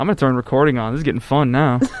I'm going to turn recording on. This is getting fun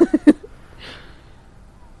now.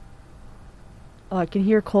 Oh, I can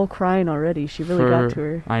hear Cole crying already. She really got to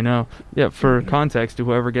her. I know. Yeah, for context, to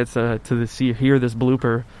whoever gets hear this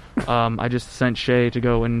blooper, I just sent Shay to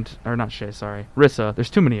go or not Shay, sorry, Rissa. There's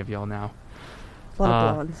too many of y'all now. A lot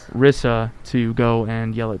of blondes. Rissa to go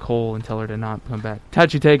and yell at Cole and tell her to not come back.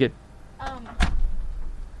 How'd you take it? I don't know.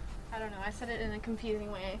 I said it in a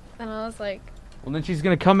confusing way. And I was like... Well, then she's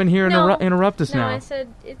going to come in here and interrupt us now. No, I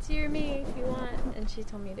said, it's you or me if you want. And she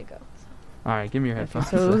told me to go. So. All right, give me your headphones.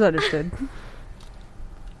 So it was understood.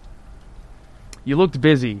 You looked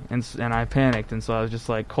busy, and I panicked, and so I was just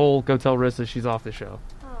like, Cole, go tell Rissa she's off the show.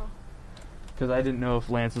 Oh. Because I didn't know if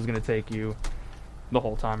Lance was going to take you the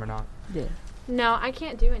whole time or not. Yeah. No, I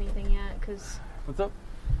can't do anything yet, because... What's up?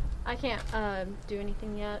 I can't do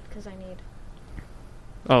anything yet, because I need...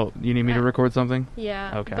 Oh, you need me to record something?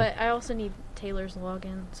 Yeah. Okay. But I also need Taylor's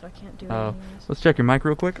login, so I can't do anything else. Let's check your mic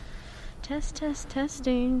real quick.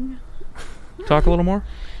 Testing. Talk a little more.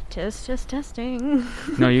 Testing.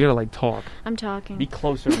 No, you gotta, talk. I'm talking. Be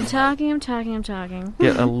closer to the I'm talking.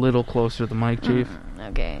 Get a little closer to the mic, Chief.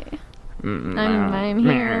 Okay. I'm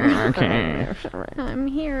here. Okay. I'm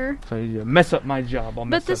here. So you mess up my job, I'll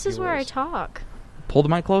mess up But this is where I yours. talk. Pull the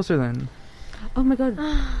mic closer, then. Oh my god.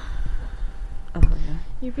 Oh yeah.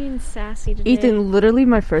 You're being sassy today. Ethan, literally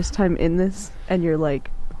my first time in this, and you're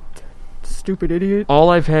like, stupid idiot.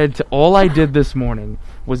 All I did this morning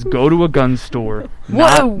was go to a gun store,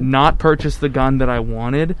 not purchase the gun that I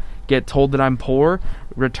wanted, get told that I'm poor,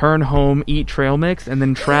 return home, eat trail mix, and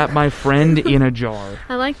then trap my friend in a jar.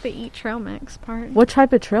 I like the eat trail mix part. What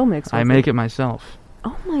type of trail mix? I make it myself.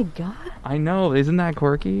 Oh my god. I know, isn't that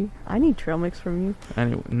quirky? I need trail mix from you.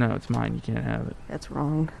 Anyway, no, it's mine. You can't have it. That's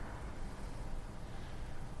wrong.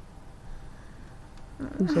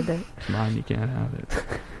 Who said that? It's mine. You can't have it.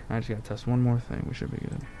 I just gotta test one more thing. We should be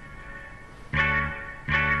good.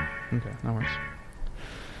 Okay, no worries.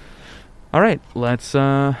 All right, let's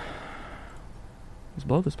blow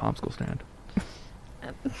this popsicle stand.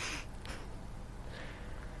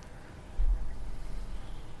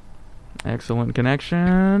 Excellent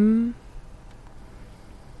connection.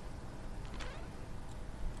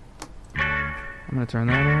 I'm gonna turn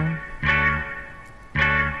that on.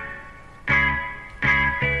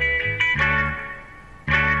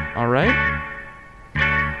 All right.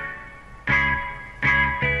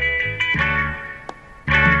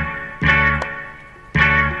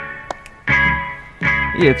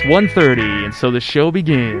 It's 1:30, and so the show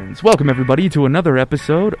begins. Welcome, everybody, to another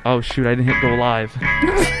episode. Oh, shoot, I didn't hit go live.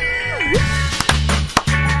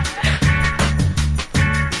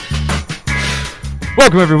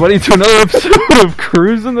 Welcome, everybody, to another episode of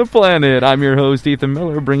Cruising the Planet. I'm your host, Ethan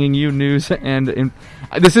Miller, bringing you news and...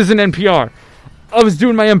 This isn't NPR. I was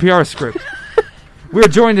doing my NPR script. We're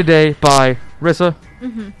joined today by Rissa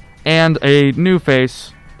and a new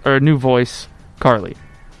voice, Carly.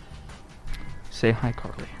 Say hi,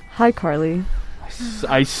 Carly. Hi, Carly.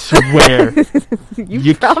 I swear.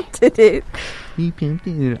 you prompted it.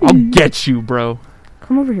 I'll get you, bro.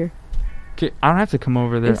 Come over here. I don't have to come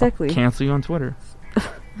over there. Exactly. I'll cancel you on Twitter.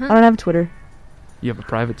 I don't have Twitter. You have a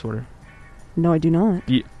private Twitter. No, I do not.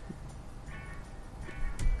 Yeah.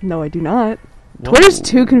 No, I do not. Whoa. Twitter's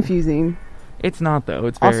too confusing. It's not, though.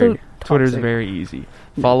 It's also Twitter's toxic. very easy.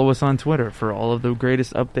 Follow us on Twitter for all of the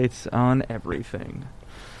greatest updates on everything.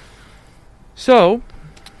 So,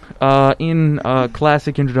 in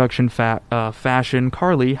classic introduction fashion,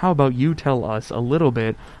 Carly, how about you tell us a little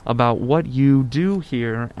bit about what you do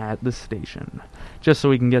here at the station? Just so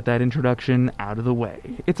we can get that introduction out of the way.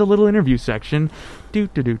 It's a little interview section.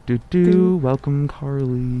 Welcome,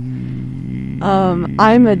 Carly.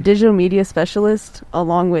 I'm a digital media specialist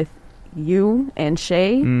along with you and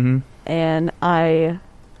Shay. Mm-hmm. And I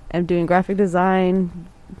am doing graphic design.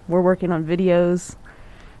 We're working on videos.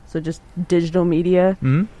 So just digital media.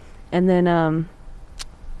 Mm-hmm. And then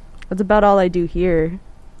that's about all I do here.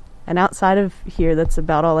 And outside of here, that's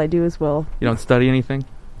about all I do as well. You don't study anything?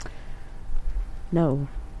 No.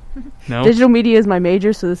 No? Digital media is my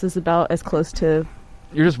major, so this is about as close to...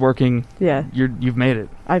 You're just working. Yeah. You've made it.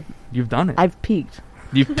 You've done it. I've peaked.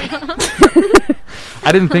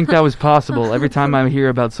 I didn't think that was possible. Every time I hear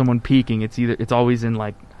about someone peaking, it's always in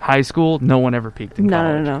high school. No one ever peaked in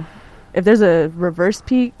college. No. If there's a reverse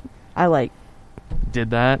peak, I did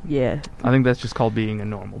that. Yeah. I think that's just called being a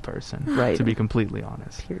normal person. Right. To be completely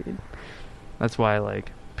honest. Period. That's why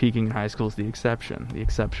peaking in high school is the exception. The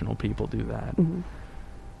exceptional people do that. Mm-hmm.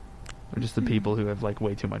 Or just the people who have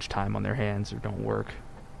way too much time on their hands or don't work.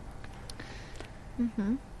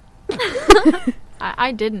 Mm-hmm.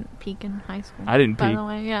 I didn't peak in high school. I didn't by peak. the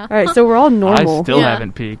way, yeah. All right, so we're all normal. I still Yeah.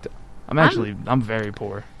 haven't peaked. I'm very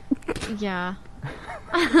poor. Yeah.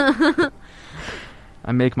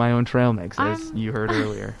 I make my own trail mix, as I'm- you heard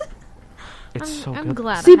earlier. It's so I'm good.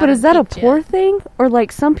 glad. See, I but is that haven't a peaked poor yet. thing? Or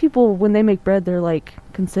like some people, when they make bread, they're like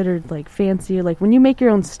considered like fancy. Like when you make your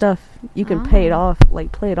own stuff, you can pay it Oh. off,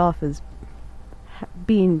 like play it off as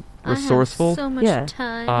being. Resourceful? I have so much Yeah.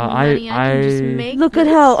 time Uh, and money. I can just I- make Look at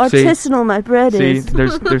this. how See- artisanal my bread See, is.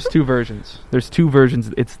 there's two versions. There's two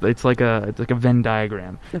versions. It's like a Venn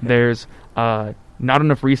diagram. Okay. There's not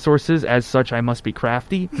enough resources, as such I must be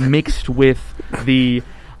crafty, mixed with the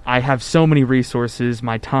I have so many resources,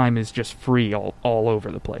 my time is just free all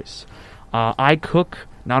over the place. I cook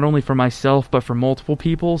not only for myself but for multiple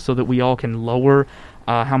people so that we all can lower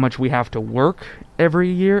how much we have to work every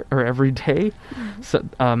year or every day. So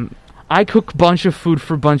I cook a bunch of food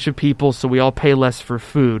for a bunch of people so we all pay less for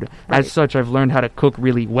food. Right. As such, I've learned how to cook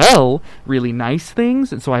really well, really nice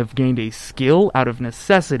things, and so I've gained a skill out of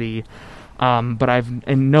necessity. But I've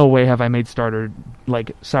in no way have I made starter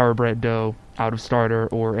like sour bread dough out of starter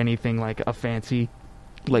or anything like a fancy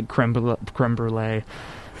like creme brulee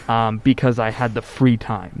because I had the free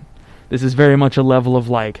time. This is very much a level of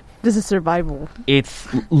like This is survival. it's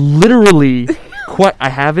literally quite. I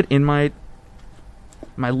have it in my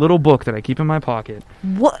little book that I keep in my pocket.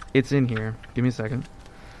 What? It's in here. Give me a second.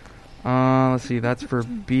 Let's see. That's for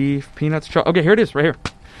beef, peanuts, okay, here it is, right here.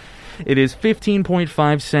 It is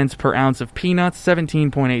 15.5 cents per ounce of peanuts,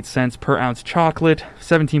 17.8 cents per ounce chocolate,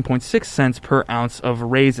 17.6 cents per ounce of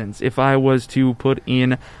raisins. If I was to put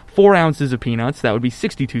in 4 ounces of peanuts, that would be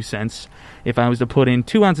 62 cents. If I was to put in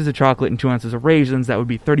 2 ounces of chocolate and 2 ounces of raisins, that would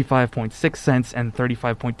be 35.6 cents and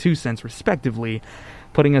 35.2 cents respectively,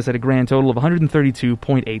 putting us at a grand total of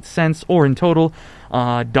 132.8 cents, or in total,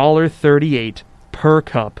 $1.38 per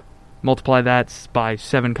cup. Multiply that by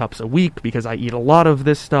 7 cups a week because I eat a lot of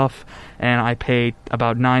this stuff, and I pay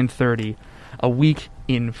about $9.30 a week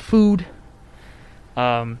in food.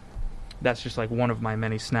 That's just like one of my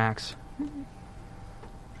many snacks.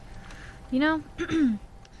 You know,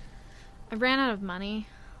 I ran out of money.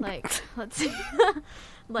 Like, let's see,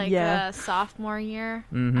 like Yeah. sophomore year,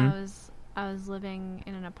 Mhm. I was living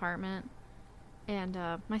in an apartment, and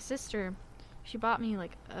my sister, she bought me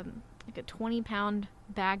like a 20-pound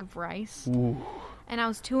bag of rice, Ooh. and I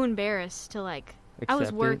was too embarrassed to like. I was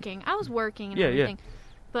Accept it. working. I was working and Yeah, yeah. everything.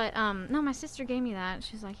 But no, my sister gave me that.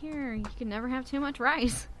 She's like, "Here, you can never have too much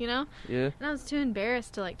rice," you know. Yeah. And I was too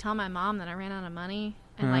embarrassed to like tell my mom that I ran out of money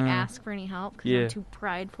and like ask for any help because yeah. I'm too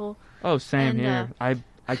prideful. Oh, same And, here.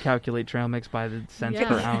 I calculate trail mix by the cents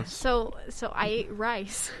per ounce. So I ate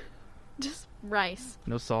rice, just rice,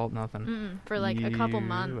 No salt, nothing. for like a couple You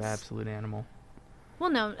months. absolute animal. Well,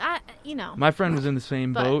 no, you know. My friend was in the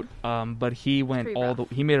same But- boat, but he went pretty rough.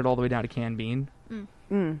 he made it all the way down to canned bean.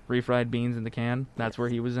 Mm. Refried beans in the can. That's Yes. where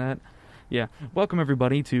he was at. Yeah. Welcome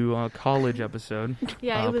everybody to college episode.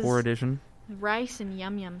 Yeah, it was Poor edition. rice and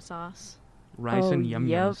yum yum sauce. Rice Oh, and yum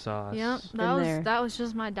yum yep. sauce. Yep, Been there. that was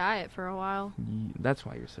just my diet for a while. That's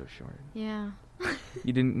why you're so short. Yeah.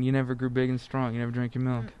 You never grew big and strong. You never drank your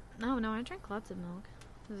milk. No, I drank lots of milk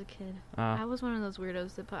as a kid. Uh, I was one of those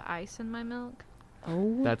weirdos that put ice in my milk.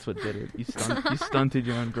 Oh. That's what did it. You stunted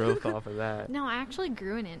your own growth off of that. No, I actually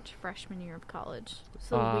grew an inch freshman year of college. It's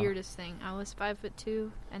the weirdest thing. I was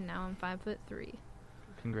 5'2", and now I'm 5'3".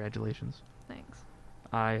 Congratulations. Thanks.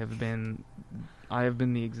 I have been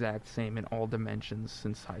the exact same in all dimensions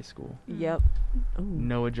since high school. Yep. Ooh.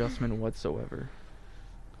 No adjustment whatsoever.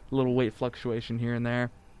 A little weight fluctuation here and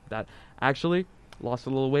there. That actually lost a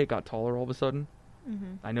little weight, got taller all of a sudden.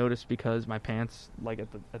 Mm-hmm. I noticed because my pants, like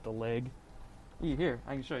at the leg. Here,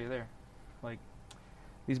 I can show you there. Like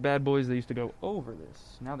these bad boys, they used to go over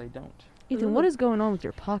this. Now they don't. Ethan, what is going on with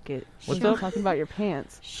your pocket? What's You're up? Talking about your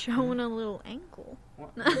pants. Showing a little ankle. What,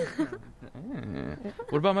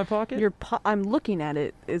 what about my pocket? I'm looking at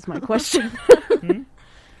it. Is my question.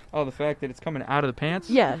 Oh, the fact that it's coming out of the pants?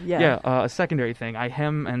 Yeah. Yeah, a secondary thing. I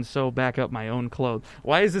hem and sew back up my own clothes.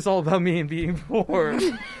 Why is this all about me and being poor?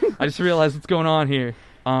 I just realized what's going on here.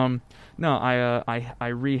 No, I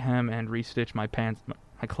rehem and restitch my pants,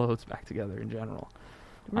 my clothes back together in general.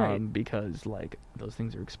 Right. Because like those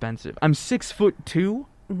things are expensive. I'm 6'2".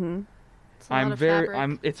 Mm-hmm. It's a lot of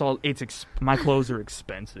fabric. My clothes are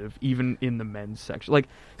expensive, even in the men's section. Like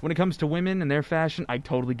when it comes to women and their fashion, I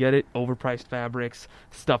totally get it. Overpriced fabrics,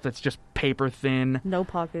 stuff that's just paper thin, No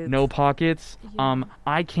pockets. no pockets. Yeah.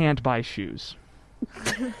 I can't buy shoes.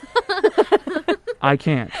 I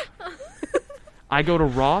can't. I go to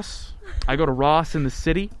Ross in the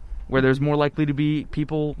city, where there's more likely to be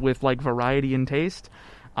people with like variety and taste.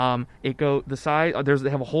 The size. They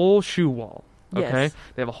have a whole shoe wall. Okay, Yes.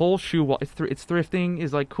 they have a whole shoe wall. It's thrifting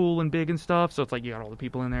is like cool and big and stuff. So it's like you got all the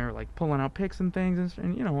people in there like pulling out picks and things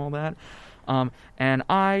and you know all that. And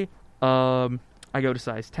I go to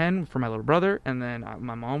size 10 for my little brother, and then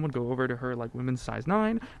my mom would go over to her like women's size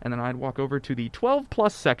 9, and then I'd walk over to the 12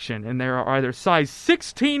 plus section, and there are either size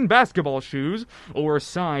 16 basketball shoes or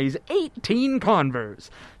size 18 Converse.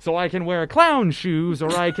 So I can wear clown shoes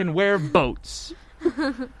or I can wear boats.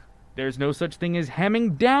 There's no such thing as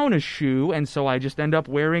hemming down a shoe, and so I just end up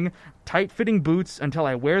wearing tight-fitting boots until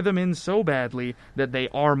I wear them in so badly that they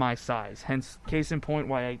are my size. Hence, case in point,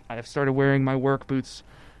 why I have started wearing my work boots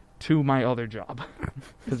to my other job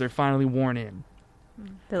because they're finally worn in.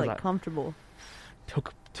 They're 'Cause like comfortable.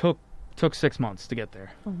 Took 6 months to get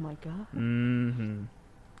there. Oh my god. Mm-hmm.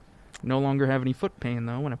 No longer have any foot pain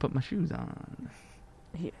though when I put my shoes on.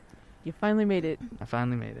 You finally made it. I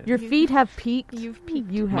finally made it. Your feet have peaked. You've peaked.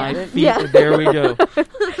 You My haven't. feet. Yeah. There we go.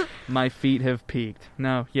 My feet have peaked.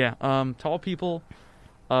 No, yeah. Tall people,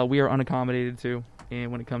 we are unaccommodated to,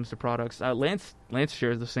 and when it comes to products, Lance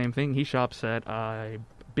shares the same thing. He shops at a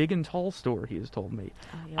big and tall store. He has told me.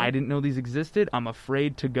 Oh, yeah. I didn't know these existed. I'm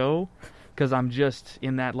afraid to go because I'm just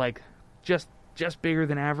in that like just bigger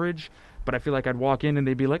than average. But I feel like I'd walk in and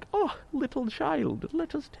they'd be like, "Oh, little child,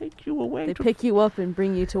 let us take you away." They pick you up and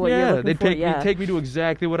bring you to what you're looking they'd for. they'd take me to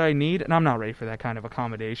exactly what I need, and I'm not ready for that kind of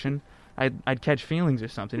accommodation. I'd catch feelings or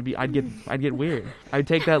something. I'd get weird. I'd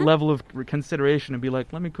take that level of consideration and be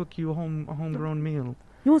like, "Let me cook you a homegrown meal.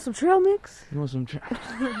 You want some trail mix? You want some?"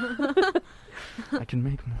 I can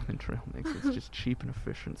make more than trail mix. It's just cheap and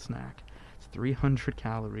efficient snack. It's 300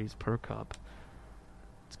 calories per cup.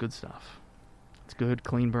 It's good stuff. It's good,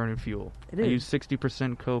 clean burning fuel. It I is. use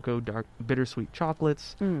 60% cocoa, dark, bittersweet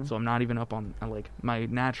chocolates, so I'm not even up on like my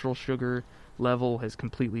natural sugar level has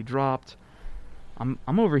completely dropped. I'm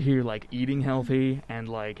over here like eating healthy and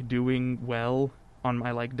like doing well on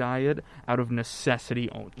my like diet out of necessity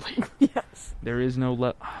only. Yes. There is no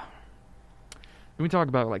Can we talk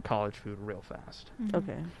about like college food real fast? Mhm.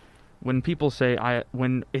 Okay. When people say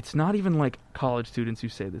when it's not even like college students who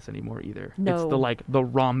say this anymore either. No. It's the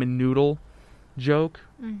ramen noodle joke.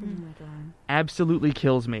 Oh Mhm. my god. Absolutely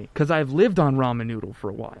kills me because I've lived on ramen noodle for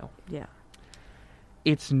a while. Yeah.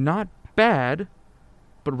 It's not bad,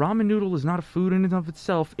 but ramen noodle is not a food in and of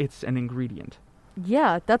itself. It's an ingredient.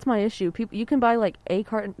 Yeah, that's my issue. People, you can buy like a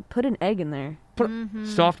carton, put an egg in there.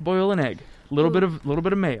 Soft boil an egg, little bit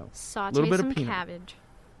of mayo, Saute little bit of some peanut. cabbage.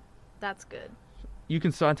 That's good. You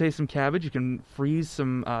can saute some cabbage. You can freeze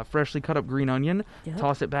some freshly cut up green onion. Yep.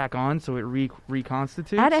 Toss it back on so it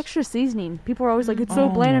reconstitutes. Add extra seasoning. People are always like, it's so Oh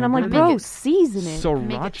bland, and I'm my like, goodness. bro, season it.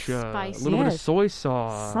 Make it Sriracha, a spicy. little bit of Yes. soy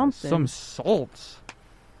sauce, Something. some salt,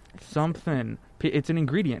 something. It's an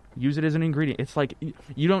ingredient. Use it as an ingredient. It's like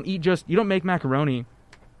you don't make macaroni,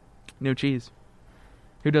 no cheese.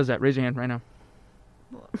 Who does that? Raise your hand right now.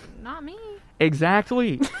 Well, not me.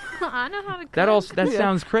 Exactly. I know how to cook. That Yeah.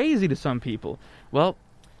 sounds crazy to some people. Well,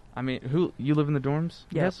 I mean, you live in the dorms?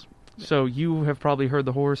 Yeah. Yes. So you have probably heard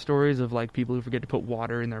the horror stories of like people who forget to put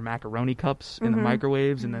water in their macaroni cups in the Mhm.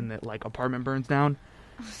 microwaves, and then the like apartment burns down.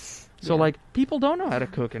 So Yeah. like people don't know how to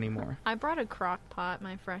cook anymore. I brought a crock pot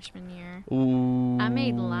my freshman year. Ooh. I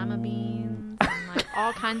made lima beans and like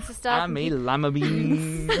all kinds of stuff. I and made lima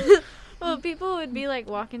beans. Well, people would be like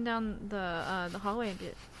walking down the hallway and be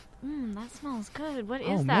like, that smells good. What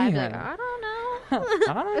is Oh, that? I'd be like, man. I don't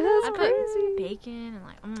know. I don't know. I put bacon and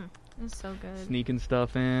like, it was so good. Sneaking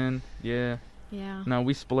stuff in. Yeah. Yeah. No,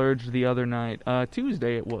 we splurged the other night.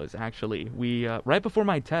 Tuesday it was actually. We right before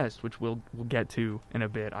my test, which we'll get to in a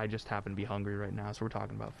bit. I just happen to be hungry right now, so we're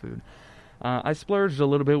talking about food. I splurged a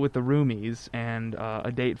little bit with the roomies, and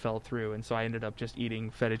a date fell through, and so I ended up just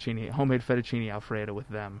eating homemade fettuccine alfredo with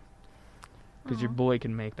them. Because your Aw. boy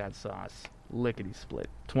can make that sauce lickety split.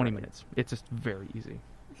 20 minutes. It's just very easy.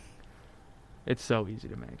 It's so easy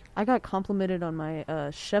to make. I got complimented on my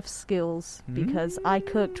chef skills because I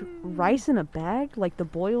cooked rice in a bag, like the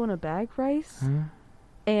boil in a bag rice, Huh?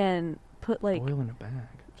 and put like Boil in a bag.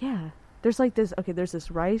 yeah. There's like this. Okay, there's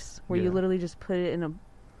this rice where you Yeah. literally just put it in a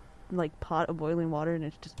like pot of boiling water and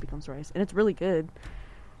it just becomes rice, and it's really good.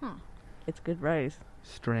 Huh. It's good rice.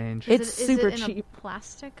 Strange. It's super is it in cheap. a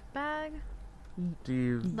plastic bag? Do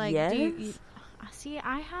you... Like, yes. do you, see,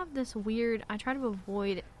 I have this weird. I try to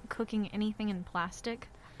avoid cooking anything in plastic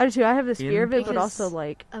I do too. I have this fear of it, but Because- also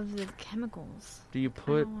like of the chemicals. Do you I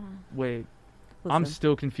put... don't wanna- Wait. I'm listen.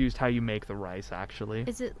 still confused how you make the rice, actually.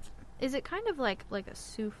 Is it kind of like a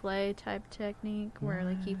souffle type technique where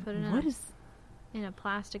like you put it in? What is? in a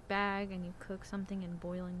plastic bag and you cook something in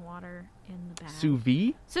boiling water in the bag. Sous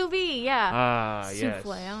vide? Sous vide, yeah. Yes.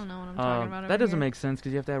 Souffle. I don't know what I'm talking about. That over doesn't here. make sense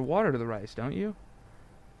because you have to add water to the rice, don't you?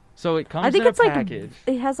 So it comes I think in it's a like package.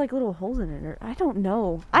 it has like little holes in it. Or, I don't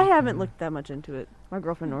know. I haven't looked that much into it. My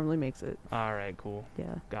girlfriend normally makes it. All right, cool.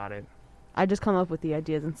 Yeah. Got it. I just come up with the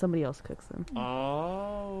ideas and somebody else cooks them.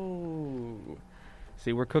 Oh.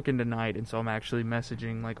 See, we're cooking tonight, and so I'm actually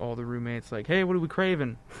messaging like all the roommates, like, "Hey, what are we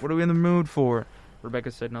craving? What are we in the mood for?"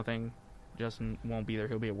 Rebecca said nothing. Justin won't be there.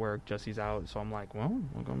 He'll be at work. Jesse's out. So I'm like, well,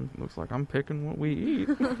 looks like I'm picking what we eat,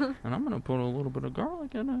 and I'm gonna put a little bit of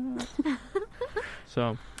garlic in it.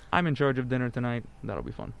 So I'm in charge of dinner tonight. That'll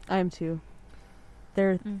be fun. I am too.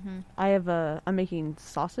 There, Mm-hmm. I'm making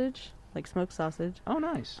sausage, like smoked sausage. Oh,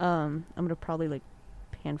 nice. I'm gonna probably like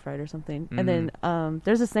pan fry it or something. Mhm. And then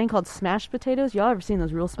there's this thing called smashed potatoes. Y'all ever seen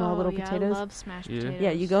those real small little potatoes? I love smashed Yeah. potatoes.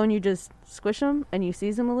 Yeah, you go and you just squish them and you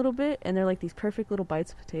season them a little bit, and they're like these perfect little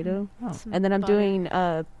bites of potato. Oh, Some And then I'm butter. doing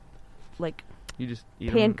like you just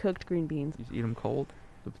eat pan them. cooked green beans. You just eat them cold,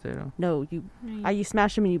 the potato. No, No, you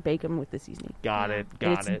smash them and you bake them with the seasoning. Got Yeah. it. And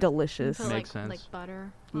Got it's it. delicious. Put, Makes like, sense. like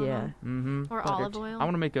butter. on Yeah. them. Mm-hmm. Or Butter olive too. oil. I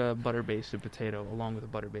want to make a butter-based potato along with a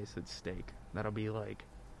butter-based steak. That'll be like,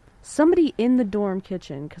 Somebody in the dorm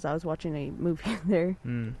kitchen, because I was watching a movie there,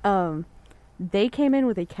 they came in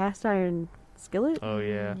with a cast iron skillet oh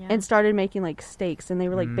yeah. and started making like steaks, and they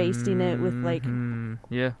were like basting it with like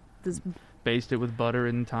yeah, this. baste it with butter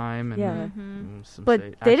and thyme and Yeah. some But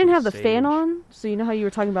they didn't have the sage. fan on, so you know how you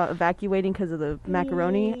were talking about evacuating because of the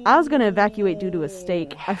macaroni. I was gonna evacuate due to a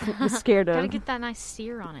steak. I was scared Gotta of. get that nice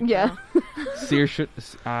sear on it. Yeah. Sear should.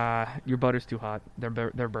 Your butter's too hot. They're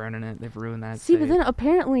burning it. They've ruined that. See, but steak. then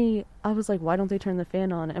apparently I was like, why don't they turn the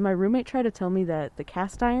fan on? And my roommate tried to tell me that the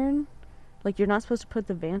cast iron, like you're not supposed to put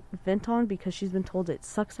the vent on because she's been told it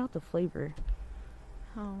sucks out the flavor.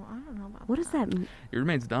 Oh, I don't know about What does that mean? Your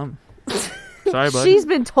roommate's dumb. Sorry, bud. She's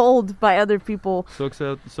been told by other people. soaks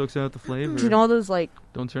out the flavor. Do you know all those like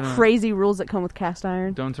Don't turn on. crazy rules that come with cast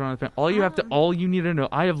iron? Don't turn on the fan. All you need to know.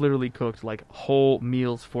 I have literally cooked like whole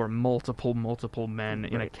meals for multiple men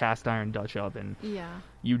in a Right. cast iron Dutch oven. Yeah.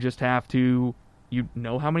 You just have to, you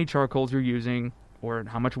know how many charcoals you're using, or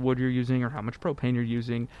how much wood you're using, or how much propane you're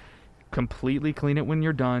using. Completely clean it when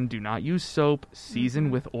you're done. Do not use soap.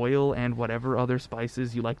 Season with oil and whatever other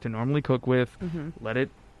spices you like to normally cook with. Mm-hmm. Let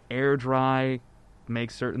it air dry.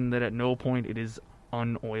 Make certain that at no point it is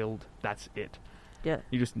unoiled. That's it. Yeah.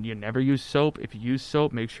 You never use soap. If you use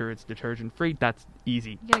soap, make sure it's detergent free. That's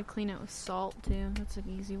easy. You gotta clean it with salt too. That's an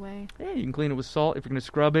easy way. Yeah, you can clean it with salt. If you're gonna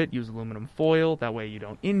scrub it, use aluminum foil. That way you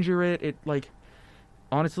don't injure it. It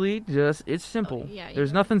honestly, it's simple. yeah, you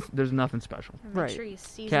There's don't- nothing special. And Right. Make sure you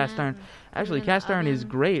season Cast it iron. and put it Actually, in the cast iron is oven.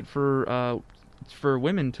 great for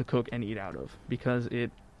women to cook and eat out of because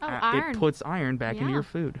it iron. puts iron back into Yeah. your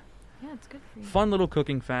food. Yeah, it's good for you. Fun little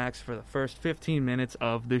cooking facts for the first 15 minutes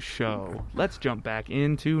of the show. Let's jump back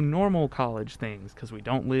into normal college things because we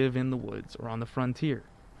don't live in the woods or on the frontier.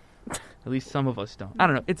 At least some of us don't. I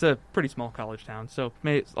don't know. It's a pretty small college town, so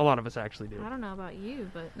a lot of us actually do. I don't know about you,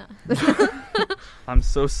 but no. I'm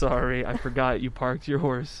so sorry. I forgot you parked your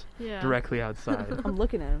horse Yeah. directly outside. I'm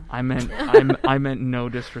looking at him. I meant no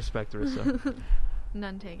disrespect, Rissa.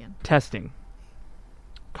 None taken. Testing.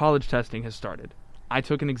 College testing has started. I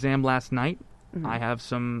took an exam last night. Mhm. I have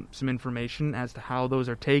some information as to how those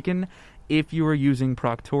are taken if you are using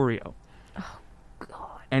Proctorio. God.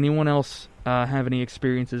 Anyone else have any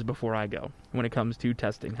experiences before I go when it comes to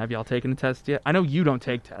testing? Have y'all taken a test yet? I know you don't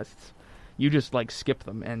take tests. You just skip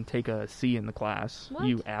them and take a C in the class. What?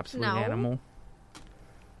 You absolute No. animal.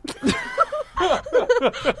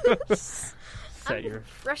 I'm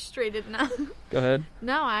frustrated now. Go ahead.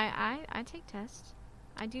 No, I take tests.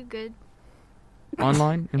 I do good.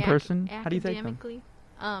 Online, in Ac- person. How do you take them? Academically.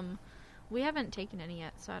 We haven't taken any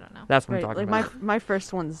yet, so I don't know. That's what Right, I'm talking like about. my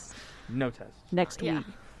first one's No tests. next Yeah. week.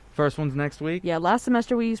 First one's next week. Yeah, last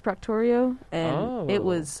semester we used Proctorio, and Oh. it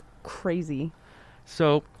was crazy.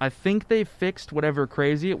 So I think they fixed whatever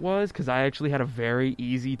crazy it was because I actually had a very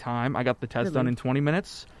easy time. I got the test done Really? in 20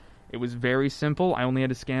 minutes. It was very simple. I only had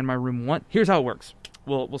to scan my room once. Here's how it works.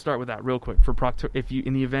 We'll start with that real quick. For if you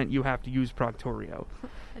in the event you have to use Proctorio, I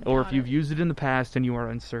or if doubt you've it. used it in the past and you are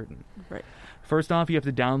uncertain. Right. First off, you have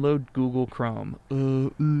to download Google Chrome.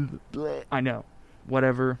 I know,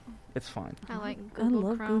 whatever, it's fine. I like I Google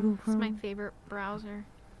love Chrome. Google It's my Chrome. favorite browser.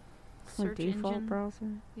 It's my Search default engine. browser.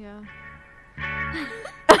 Yeah.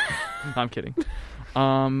 I'm kidding.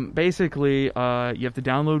 Basically, you have to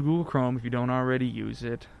download Google Chrome if you don't already use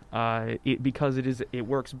it. Because it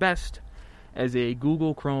works best as a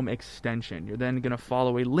Google Chrome extension. You're then going to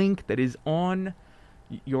follow a link that is on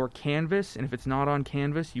your Canvas, and if it's not on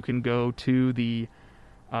Canvas, you can go to the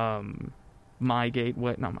My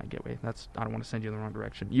Gateway. Not My Gateway. I don't want to send you in the wrong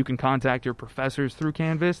direction. You can contact your professors through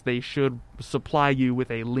Canvas. They should supply you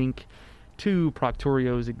with a link to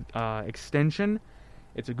Proctorio's extension.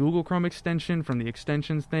 It's a Google Chrome extension from the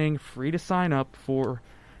extensions thing, free to sign up for,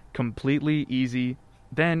 completely easy.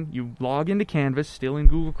 Then you log into Canvas, still in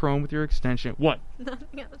Google Chrome with your extension. What?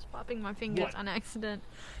 Nothing. I was popping my fingers What? on accident.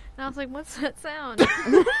 And I was like, what's that sound?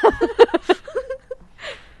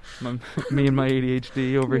 Me and my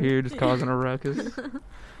ADHD over here just causing a ruckus.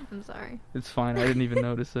 I'm sorry. It's fine. I didn't even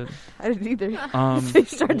notice it. I didn't either. They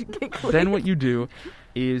started to get clear. Then what you do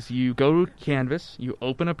is you go to Canvas, you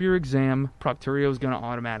open up your exam, Proctorio is going to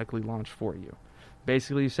automatically launch for you.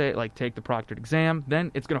 Basically, you say, like, take the proctored exam,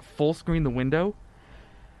 then it's going to full screen the window.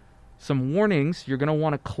 Some warnings, you're going to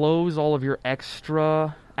want to close all of your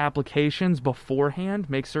extra applications beforehand.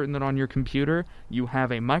 Make certain that on your computer you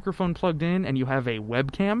have a microphone plugged in and you have a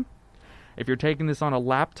webcam. If you're taking this on a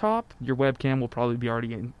laptop, your webcam will probably be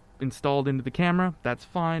already installed into the camera. That's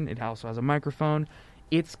fine. It also has a microphone.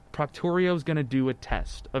 Proctorio's going to do a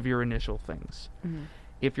test of your initial things. Mm-hmm.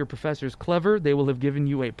 If your professor's clever, they will have given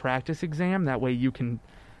you a practice exam. That way you can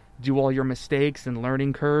do all your mistakes and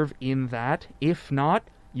learning curve in that. If not,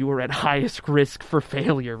 you are at highest risk for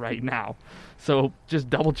failure right now. So just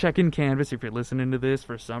double check in Canvas if you're listening to this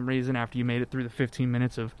for some reason after you made it through the 15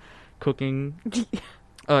 minutes of cooking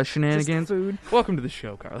shenanigans. Just food. Welcome to the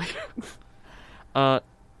show, Carly.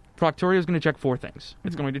 Proctorio is going to check 4 things.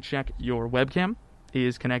 It's going to check your webcam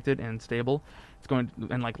is connected and stable. It's going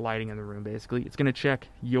to, and like lighting in the room, basically. It's going to check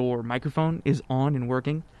your microphone is on and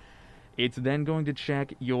working. It's then going to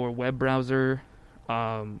check your web browser,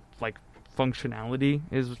 functionality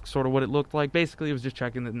is sort of what it looked like. Basically, it was just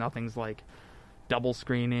checking that nothing's like double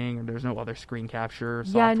screening or there's no other screen capture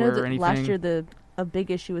software Yeah, I know or that anything. last year a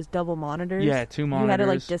big issue was double monitors. Yeah, 2 monitors. You had to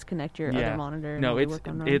like disconnect your other monitor. No, and work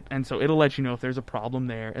on and so it'll let you know if there's a problem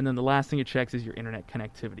there. And then the last thing it checks is your internet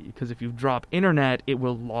connectivity, because if you drop internet, it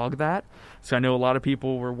will log that. So I know a lot of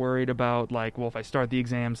people were worried about like, well, if I start the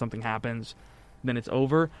exam, something happens, then it's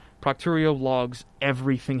over. Proctorio logs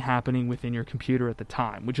everything happening within your computer at the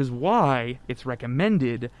time, which is why it's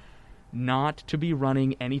recommended not to be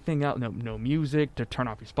running anything out, no music, to turn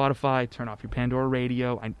off your Spotify, turn off your Pandora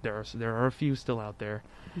radio. There are a few still out there.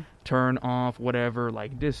 Turn off whatever,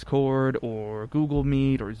 like Discord or Google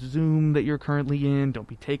Meet or Zoom that you're currently in. Don't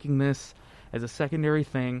be taking this as a secondary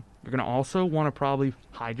thing. You're going to also want to probably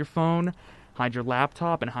hide your phone, hide your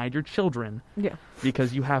laptop, and hide your children. Yeah.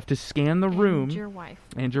 Because you have to scan the room. And your wife.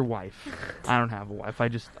 And your wife. I don't have a wife. I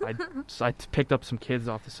picked up some kids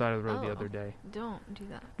off the side of the road the other day. Don't do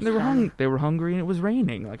that. And they were hungry and it was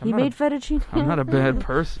raining. Like He made fettuccine. I'm not a bad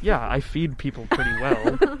person. Yeah, I feed people pretty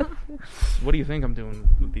well. What do you think I'm doing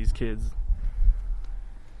with these kids?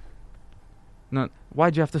 No,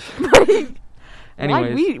 why'd you have to?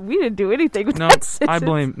 Anyways, we didn't do anything with that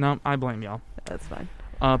sentence. I blame y'all. That's fine.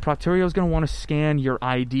 Proctorio is going to want to scan your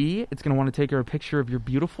ID. It's going to want to take a picture of your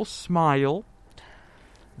beautiful smile.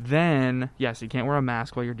 Then, yes, you can't wear a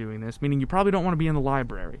mask while you're doing this, meaning you probably don't want to be in the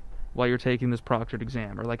library while you're taking this proctored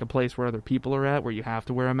exam, or like a place where other people are at where you have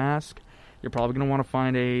to wear a mask. You're probably going to want to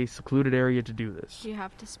find a secluded area to do this. Do you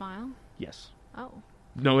have to smile? Yes. Oh.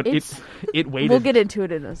 No, it waited. We'll get into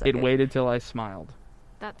it in a second. It waited till I smiled.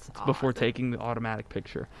 That's before odd. taking the automatic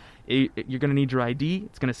picture. You're going to need your ID.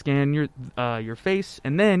 It's going to scan your face,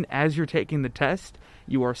 and then as you're taking the test,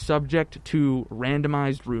 you are subject to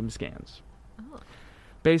randomized room scans. Oh.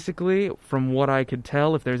 Basically, from what I could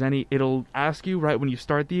tell, if there's it'll ask you right when you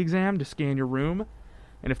start the exam to scan your room,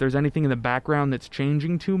 and if there's anything in the background that's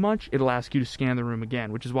changing too much, it'll ask you to scan the room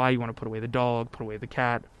again, which is why you want to put away the dog, put away the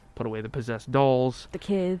cat, put away the possessed dolls, the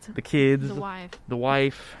kids, the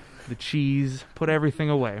wife, the cheese, put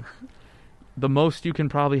everything away. The most you can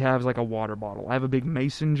probably have is like a water bottle. I have a big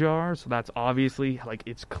mason jar, so that's obviously like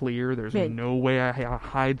it's clear. There's no way I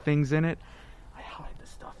hide things in it. I hide the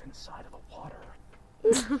stuff inside of the water.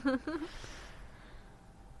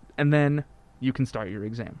 And then you can start your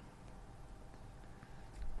exam.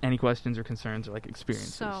 Any questions or concerns or like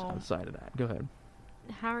experiences outside of that? Go ahead.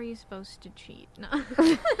 How are you supposed to cheat? No. I'm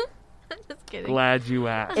just kidding. Glad you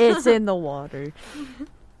asked. It's in the water.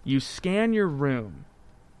 You scan your room,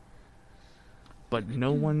 but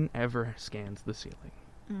no one ever scans the ceiling.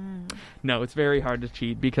 No, it's very hard to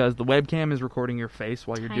cheat because the webcam is recording your face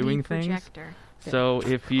while you're doing projector. Things. So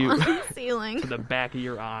if you on the ceiling to the back of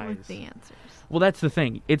your eyes. with the answers. Well, that's the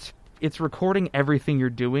thing. It's recording everything you're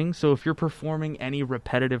doing. So if you're performing any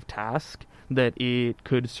repetitive task that it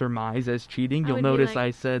could surmise as cheating, you'll notice I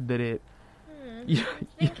said that it You- I'm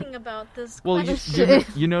thinking about this Well, question.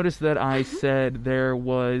 you noticed that I said there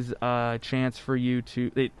was a chance for you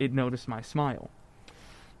to... It noticed my smile.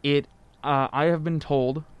 I have been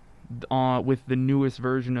told with the newest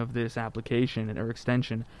version of this application or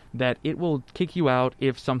extension that it will kick you out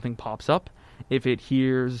if something pops up, if it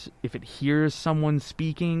hears someone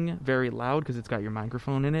speaking very loud because it's got your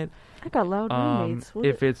microphone in it. I got loud roommates. What?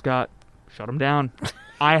 If it's got... Shut them down.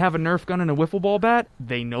 I have a Nerf gun and a wiffle ball bat.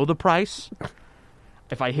 They know the price.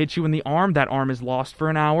 If I hit you in the arm, that arm is lost for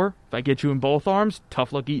an hour. If I get you in both arms,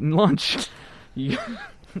 tough luck eating lunch.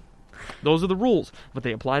 Those are the rules, but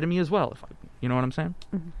they apply to me as well. You know what I'm saying?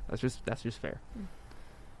 Mhm. That's just fair.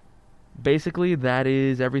 Basically, that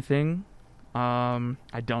is everything.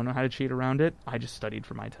 I don't know how to cheat around it. I just studied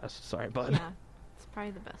for my test. Sorry, bud. Yeah, it's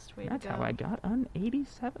probably the best way That's to go. how I got an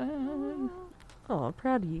 87. Oh, I'm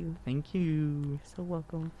proud of you. Thank you. You're so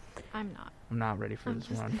welcome. I'm not. I'm not ready for I'm this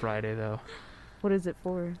one just- on Friday, though. What is it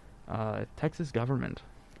for? Texas government.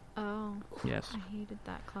 Oh, Yes. I hated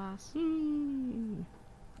that class.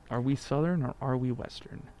 Are we Southern or are we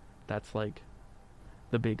Western? That's like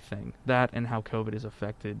the big thing. That and how COVID has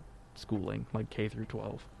affected schooling, like K through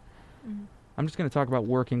 12. Mhm. I'm just going to talk about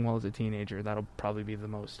working while as a teenager. That'll probably be the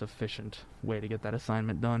most efficient way to get that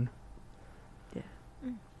assignment done. Yeah.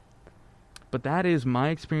 Mm. But that is my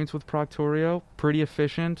experience with Proctorio. Pretty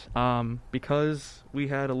efficient. Because we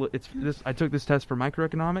had I took this test for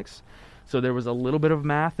microeconomics, so there was a little bit of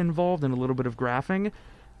math involved and a little bit of graphing.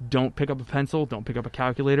 Don't pick up a pencil. Don't pick up a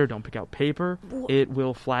calculator. Don't pick out paper. It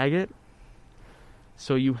will flag it.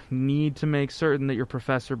 So you need to make certain that your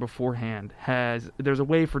professor beforehand there's a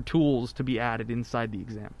way for tools to be added inside the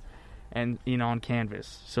exam and on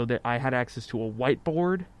Canvas. So that I had access to a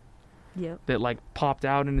whiteboard Yep. that like popped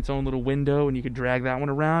out in its own little window and you could drag that one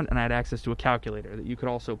around, and I had access to a calculator that you could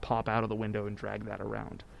also pop out of the window and drag that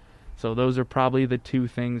around. So those are probably the two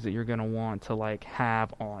things that you're going to want to like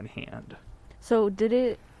have on hand. So did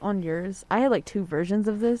it on yours? I had like two versions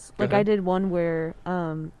of this. Go Like I ahead. did one where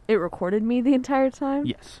it recorded me the entire time.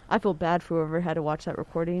 Yes. I feel bad for whoever had to watch that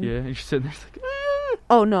recording. Yeah, and you're sitting there like, ah!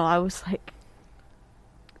 Oh no, I was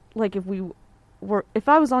like if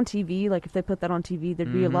I was on TV, like if they put that on TV,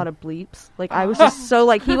 there'd be a Mhm. lot of bleeps. Like I was just so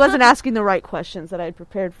like he wasn't asking the right questions that I had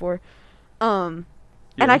prepared for. And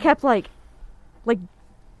Yeah. I kept like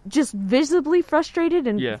just visibly frustrated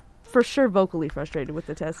and Yeah. for sure vocally frustrated with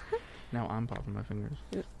the test. Now I'm popping my fingers.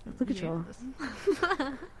 Look at Yeah. y'all.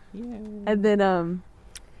 Yeah. And then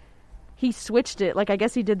he switched it. Like I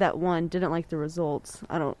guess he did that one, didn't like the results.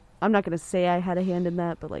 I'm not gonna say I had a hand in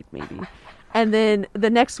that, but like maybe. And then the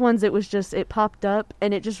next ones it popped up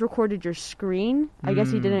and it just recorded your screen. I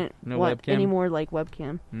guess he didn't no want webcam? any more like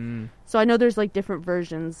webcam. Mm, So I know there's like different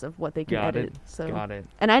versions of what they can got edit. it. So Got it.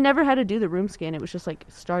 and I never had to do the room scan. It was just like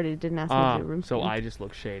started, didn't ask me to do a room scan. So I just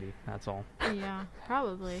look shady. That's all. Yeah,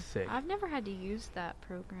 probably. Sick. I've never had to use that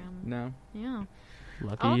program. No. Yeah.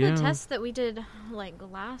 Lucky All you. the tests that we did like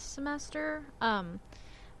last semester,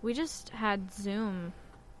 we just had Zoom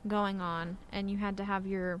going on and you had to have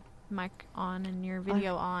your mic on and your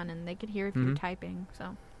video on and they could hear if you're Mhm. typing.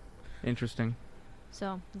 Interesting.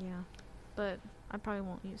 So, yeah. But I probably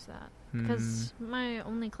won't use that Hmm. because my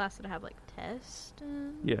only class that I have like test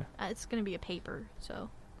in, Yeah. it's going to be a paper. So,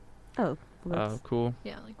 Oh, well, Oh, that's- cool.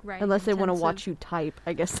 yeah, like right. unless they want to watch you type,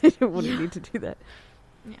 I guess they wouldn't Yeah. need to do that.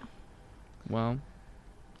 Yeah. Well,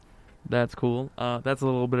 that's cool. That's a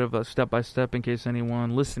little bit of a step-by-step in case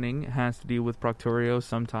anyone listening has to deal with Proctorio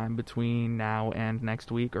sometime between now and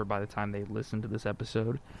next week, or by the time they listen to this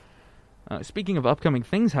episode. Speaking of upcoming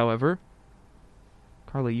things, however,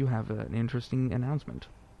 Carly, you have an interesting announcement.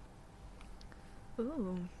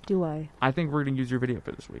 Ooh. Do I? I think we're going to use your video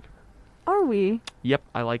for this week. Are we? Yep,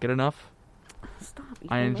 I like it enough. Stop.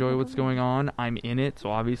 I enjoy what's going on. I'm in it,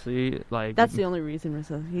 so obviously, like... That's the only reason,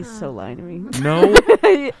 Marissa. He's so lying to me. No,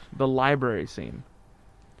 the library scene.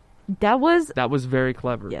 That was That was very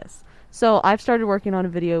clever. yes. So I've started working on a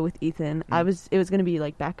video with Ethan. Mm. It was gonna be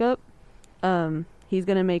like backup. He's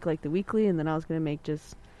gonna make like the weekly, and then I was gonna make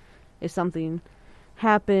just if something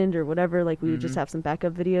happened or whatever, like we would just Mhm. have some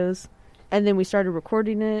backup videos. And then we started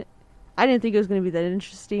recording it. I didn't think it was gonna be that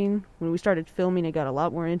interesting. When we started filming, it got a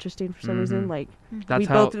lot more interesting for some reason. Mhm. Like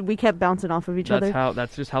That's we kept bouncing off of each other.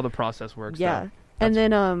 That's just how the process works. Yeah. though. And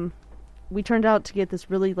then we turned out to get this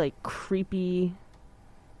really like creepy,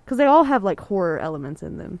 because they all have like horror elements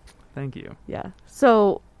in them. Thank you. Yeah.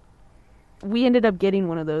 So we ended up getting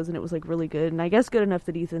one of those, and it was like really good, and I guess good enough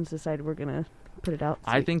that Ethan's decided we're gonna put it out.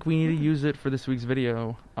 I think we need to use it for this week's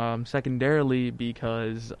video. Secondarily,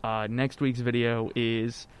 because next week's video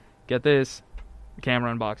is, get this,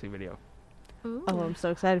 camera unboxing video. Ooh. Oh, I'm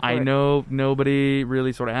so excited for I it. know nobody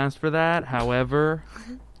really sort of asked for that. However,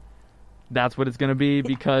 that's what it's going to be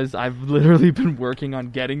because I've literally been working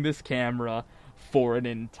on getting this camera for an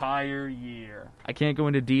entire year. I can't go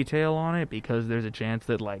into detail on it because there's a chance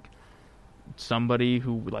that, like, somebody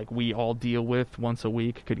who, like, we all deal with once a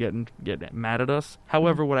week could get mad at us.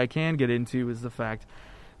 However, what I can get into is the fact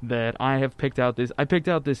that I picked out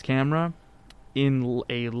this camera in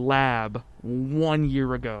a lab 1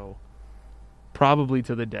 year ago, probably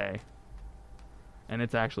to the day, and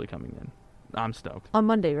it's actually coming in. I'm stoked. On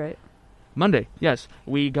Monday, right? Monday, yes.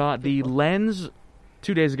 We got the lens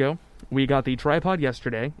 2 days ago. We got the tripod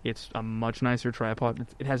yesterday. It's a much nicer tripod.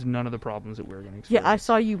 It has none of the problems that we're going to Yeah, I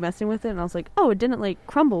saw you messing with it, and I was like, oh, it didn't, like,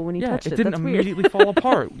 crumble when you touched it. it didn't That's immediately weird. fall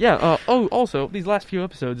apart. Yeah. Also, these last few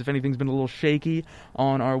episodes, if anything's been a little shaky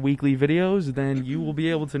on our weekly videos, then you will be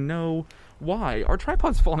able to know why. Our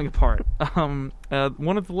tripod's falling apart. One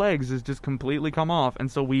of the legs has just completely come off,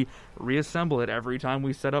 and so we reassemble it every time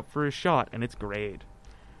we set up for a shot, and it's great.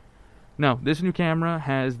 No, this new camera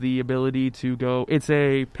has the ability to go... It's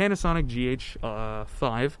a Panasonic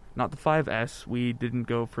GH5, not the 5S. We didn't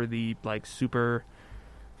go for the, like, super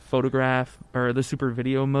photograph or the super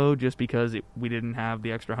video mode just because we didn't have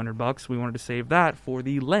the extra $100. We wanted to save that for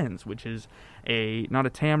the lens, which is not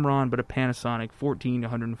a Tamron, but a Panasonic 14 to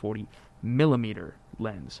 140 millimeter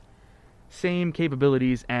lens. Same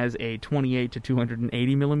capabilities as a 28 to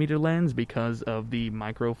 280 millimeter lens because of the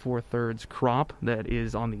micro four thirds crop that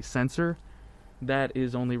is on the sensor. That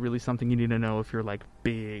is only really something you need to know if you're, like,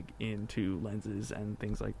 big into lenses and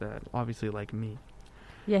things like that. Obviously, like me.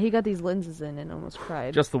 Yeah, he got these lenses in and almost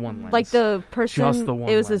cried. Just the one lens. like the person, Just the one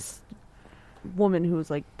it was lens. this woman who was,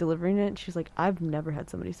 like, delivering it. She's like, I've never had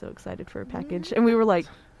somebody so excited for a package. And we were like,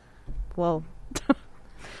 well...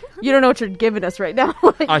 You don't know what you're giving us right now.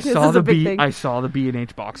 Like, I this saw is a big thing. I saw the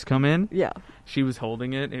B&H box come in. Yeah. She was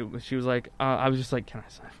holding it. She was like, I was just like, can I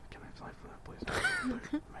sign for that, please? Ma'am,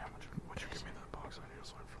 would you give me that box? I need to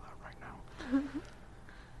sign for that right now.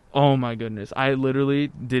 Oh my goodness. I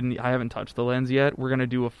literally I haven't touched the lens yet. We're going to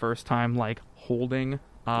do a first time, like, holding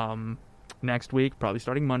next week, probably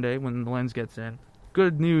starting Monday when the lens gets in.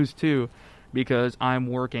 Good news, too, because I'm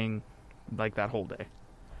working, like, that whole day.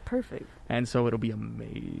 Perfect. And so it'll be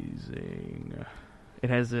amazing. It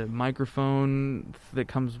has a microphone that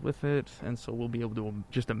comes with it, and so we'll be able to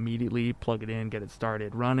just immediately plug it in, get it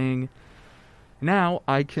started running. Now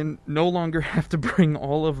I can no longer have to bring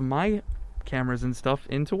all of my cameras and stuff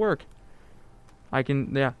into work. I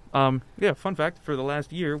can, fun fact, for the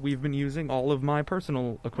last year, we've been using all of my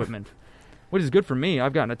personal equipment, which is good for me.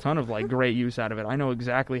 I've gotten a ton of, like, great use out of it. I know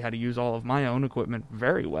exactly how to use all of my own equipment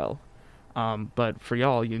very well. But for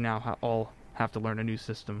y'all, you now all have to learn a new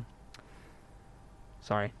system.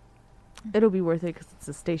 Sorry. It'll be worth it because it's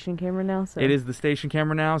a station camera now. So It is the station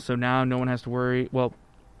camera now, so now no one has to worry. Well,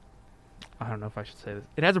 I don't know if I should say this.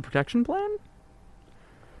 It has a protection plan,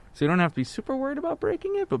 so you don't have to be super worried about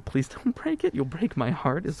breaking it, but please don't break it. You'll break my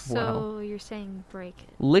heart as well. So you're saying break it.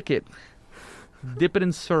 Lick it. Dip it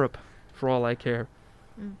in syrup, for all I care.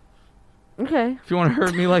 Okay. If you want to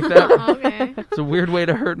hurt me like that, Okay. it's a weird way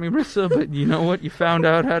to hurt me, Marissa, but you know what? You found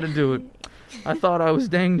out how to do it. I thought I was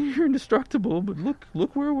dang near indestructible, but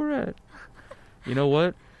look where we're at. You know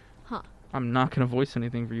what? Huh. I'm not going to voice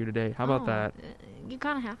anything for you today. How about that? You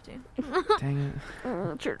kind of have to. Dang it.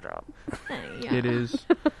 It's your job. Yeah. It is.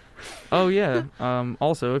 Oh, yeah.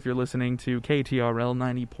 Also, if you're listening to KTRL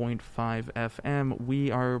 90.5 FM, we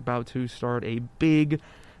are about to start a big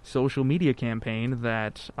social media campaign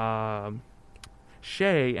that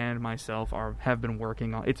Shay and myself have been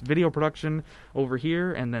working on. It's video production over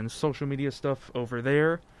here and then social media stuff over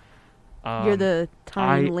there. You're the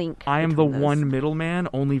tiny link. I am the between those. one middleman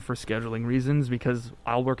only for scheduling reasons because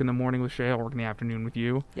I'll work in the morning with Shay, I'll work in the afternoon with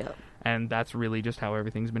you. Yep. And that's really just how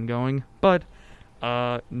everything's been going. But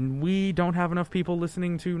we don't have enough people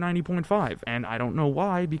listening to 90.5, and I don't know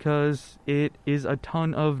why, because it is a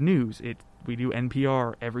ton of news. We do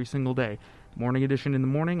NPR every single day. Morning edition in the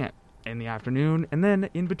morning, in the afternoon, and then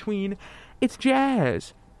in between, it's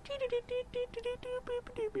jazz.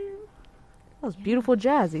 That was beautiful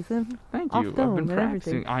jazz, Ethan. Thank Off you. I've dome been and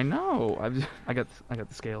practicing. everything. I know. I got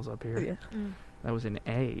the scales up here. Yeah. That was an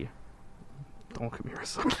A. Don't look at me,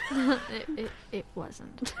 Marissa. It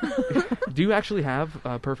wasn't. Do you actually have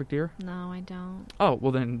perfect ear? No, I don't. Oh,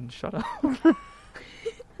 well then shut up.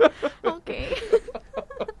 Okay.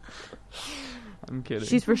 I'm kidding.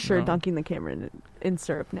 She's for sure No. dunking the camera in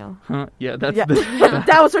syrup now. Huh? Yeah, that's Yeah. the...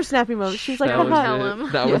 That was her snappy moment. She's like, that oh, was hi. Tell it.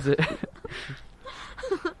 him. That Yeah. was it.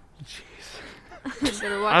 Jeez.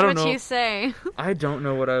 Better I watch don't what know. you say. I don't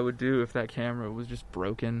know what I would do if that camera was just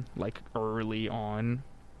broken, like, early on.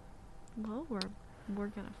 Well, we're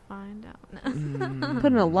gonna find out.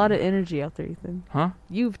 Putting a lot of energy out there, Ethan. Huh?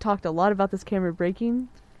 You've talked a lot about this camera breaking,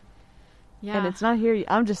 Yeah. and it's not here.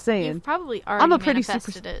 I'm just saying. You've probably already I'm a pretty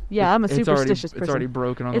manifested it. Yeah, I'm a It's superstitious person. It's already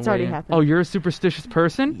broken on It's the way already in. happened. Oh, you're a superstitious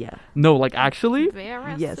person? Yeah. No, like, actually?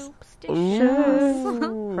 Very Yes. superstitious.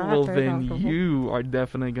 Ooh. Well, Right, then alcohol. you are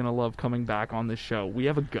definitely going to love coming back on this show. We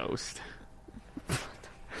have a ghost.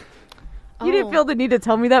 You didn't feel the need to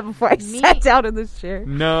tell me that before I Me- sat down in this chair.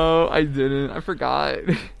 No, I didn't. I forgot.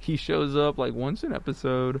 He shows up, like, once an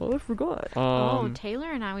episode. Oh, I forgot. Taylor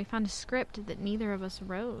and we found a script that neither of us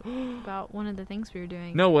wrote about one of the things we were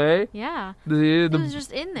doing. No way. Yeah. The It was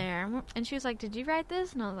just in there. And she was like, "Did you write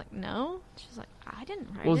this?" And I was like, "No." She was like, "I didn't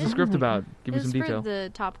write what was it." the script about? Give It me some was for detail. the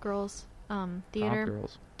Top Girls theater. Top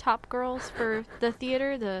girls. Top Girls for the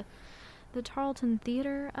theater. The Tarleton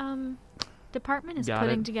Theater department is Got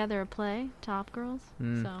putting it. together a play, Top Girls.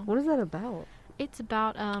 Mm. So What is that about? it's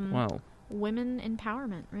about Well, women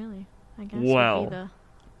empowerment, really. I guess Well. would be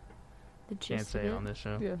the can't gist say of it it. on this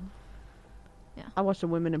show. Yeah. Yeah. I watched a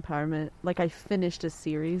women empowerment. Like, I finished a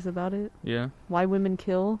series about it. Yeah. Why Women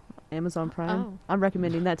Kill, Amazon Prime. Oh. I'm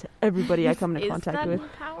recommending that to everybody I come into Is contact that with.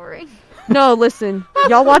 empowering? No, listen.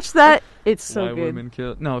 Y'all watch that? It's so Why good. women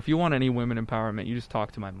kill? No, if you want any women empowerment, you just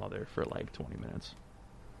talk to my mother for like 20 minutes.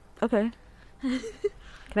 Okay. Can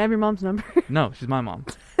I have your mom's number? No, she's my mom.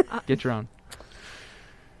 Get your own.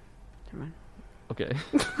 Never mind. Okay.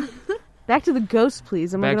 Back to the ghost,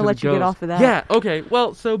 please. I'm Back going to to let the you get ghost. off of that. Yeah, okay.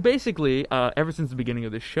 Well, so basically, ever since the beginning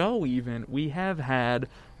of the show, even, we have had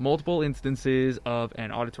multiple instances of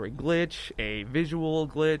an auditory glitch, a visual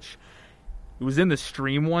glitch. It was in the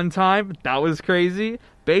stream one time. That was crazy.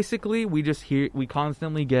 Basically, we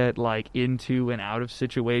constantly get, like, into and out of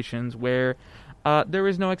situations where there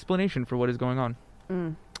is no explanation for what is going on.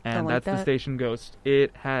 Mm, And don't like that's the that. station ghost.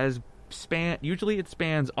 It has usually it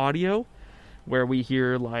spans audio, where we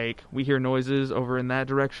hear noises over in that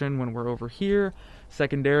direction when we're over here.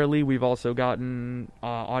 Secondarily, we've also gotten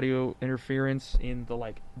audio interference in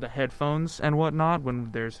the headphones and whatnot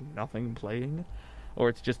when there's nothing playing, or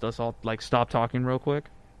it's just us all like stop talking real quick,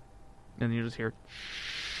 and you just hear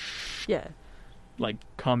Yeah. like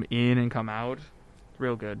come in and come out.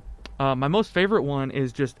 Real good. My most favorite one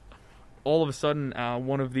is just all of a sudden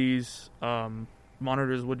one of these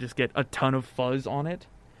monitors would just get a ton of fuzz on it,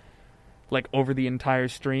 like over the entire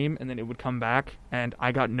stream, and then it would come back, and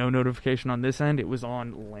I got no notification on this end. It was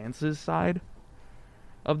on Lance's side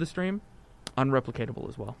of the stream. Unreplicatable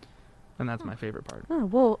as well. And that's my favorite part. Oh,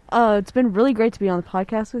 well, it's been really great to be on the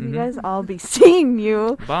podcast with Mhm. you guys. I'll be seeing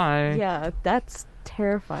you. Bye. Yeah, that's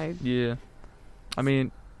terrifying. Yeah. I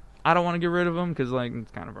mean, I don't want to get rid of him because like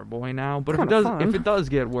it's kind of our boy now. But Kinda fun. if it does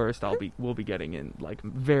get worse, we'll be getting in like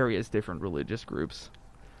various different religious groups.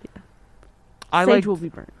 Yeah. I Sage like. will be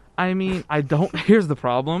burnt. I mean, I don't. Here's the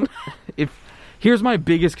problem. Here's my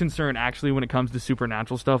biggest concern actually when it comes to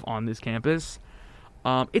supernatural stuff on this campus.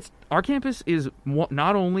 Our campus is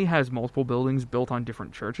not only has multiple buildings built on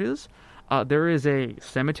different churches. There is a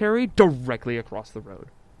cemetery directly across the road.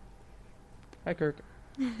 Hi, Kirk.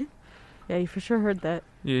 Yeah, you for sure heard that.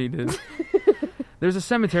 Yeah, you did. There's a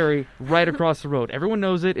cemetery right across the road. Everyone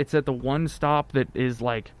knows it. It's at the one stop that is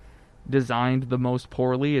like designed the most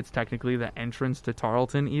poorly. It's technically the entrance to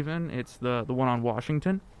Tarleton even. It's the one on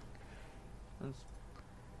Washington.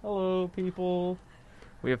 Hello, people.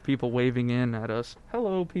 We have people waving in at us.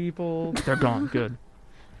 Hello, people. They're gone. Good.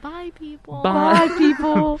 Bye, people. Bye. Bye,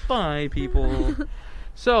 people. Bye, people.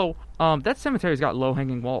 So, that cemetery's got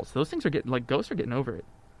low-hanging walls. Those things are ghosts are getting over it.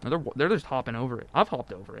 They're just hopping over it. I've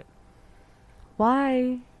hopped over it.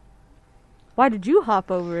 Why? Why did you hop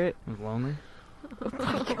over it? I was lonely.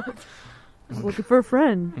 I was looking for a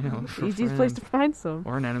friend. Yeah, looking for a Easiest place friend. to find some.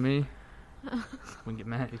 Or an enemy. We can get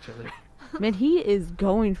mad at each other. Man, he is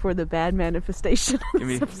going for the bad manifestation on Give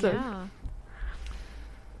me- this episode. Yeah.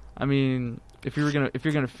 I mean, if you're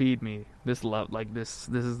gonna feed me this love, like this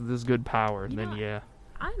good power, You then know, yeah.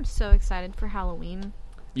 I'm so excited for Halloween.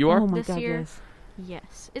 You are? Oh my This god, year? yes.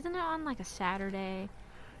 Yes. Isn't it on like a Saturday?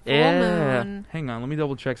 Full Yeah. moon. Hang on, let me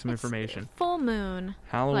double check some It's information. Full moon.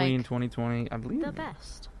 Halloween like, 2020, I believe. The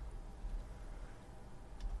best.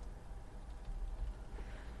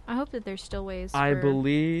 I hope that there's still ways I for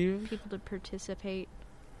believe. people to participate.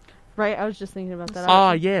 Right, I was just thinking about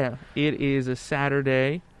that. Yeah. It is a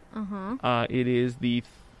Saturday. Uh-huh. It is the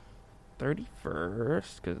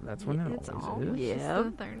 31st, because that's when it It's always always is. Yeah.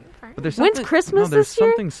 the 31st. But there's When's something, Christmas there's this year?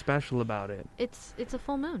 something special about it. It's a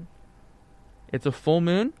full moon. It's a full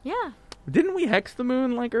moon. Yeah. Didn't we hex the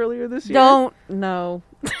moon like earlier this year? Don't. No.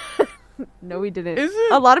 No, we didn't. Is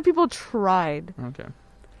it? A lot of people tried. Okay.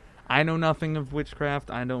 I know nothing of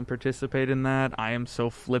witchcraft. I don't participate in that. I am so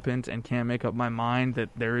flippant and can't make up my mind that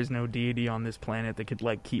there is no deity on this planet that could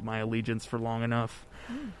like keep my allegiance for long enough.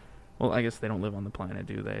 Well, I guess they don't live on the planet,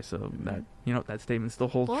 do they? So that that statement still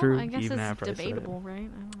holds Well, true I guess even it's after debatable, right?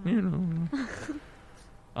 I I don't know. said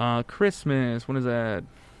it. Christmas. When is that?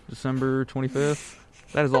 December 25th.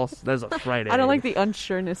 That is a Friday. I don't like the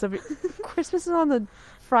unsureness of it. Christmas is on the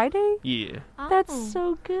Friday? Yeah. That's Oh.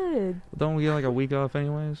 so good. Don't we get like a week off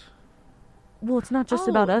anyways? Well, it's not just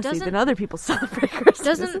Oh, about us, doesn't- Ethan. Other people celebrate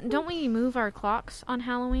Christmas. Don't we move our clocks on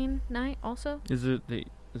Halloween night also? Is it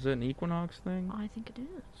an equinox thing? I think it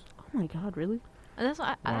is. Oh my god, really? That's what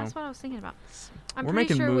Wow. that's what I was thinking about. I'm We're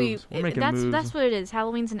pretty making sure moves. We're making that's moves. what it is.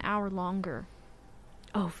 Halloween's an hour longer.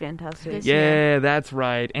 Oh, fantastic. This- Yeah, that's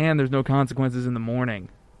right. And there's no consequences in the morning.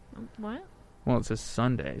 What? Well, it says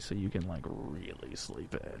Sunday, so you can like really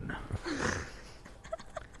sleep in.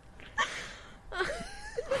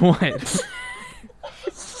 What?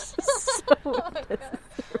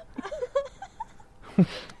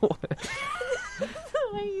 What?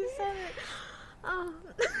 The way you said it. Oh.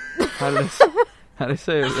 How did I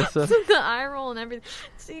say it? Alyssa? The eye roll and everything,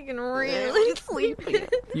 so you can really sleep in.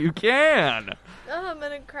 You can, Oh, I'm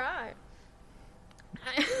gonna cry.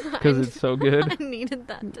 because it's so good. I needed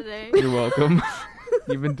that today. You're welcome.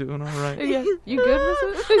 You've been doing all right. Yeah. You good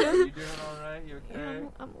with it? You doing all right? You Yeah,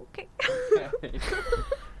 I'm okay.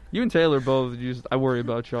 You and Taylor both. I worry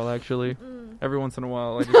about y'all actually. Every once in a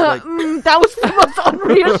while, I just like. That was the most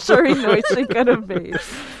unreassuring noise she could have made.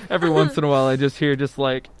 Every once in a while, I just hear just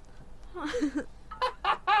like.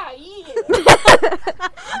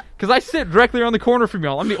 Because I sit directly around the corner from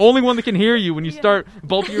y'all. I'm the only one that can hear you when you start.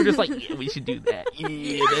 Both of you are just like, yeah, we should do that.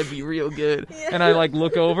 Yeah, that'd be real good. Yeah. And I like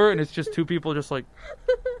look over, and it's just two people just like.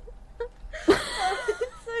 It's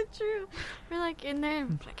so true. We're like in there,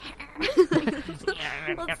 and like,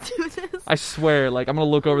 let's do this. I swear, like I'm gonna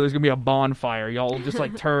look over. There's gonna be a bonfire. Y'all just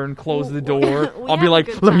like turn, close the door. We I'll be have a like,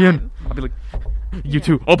 good let me in. time. I'll be like, you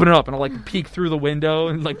two, open it up, and I'll like peek through the window,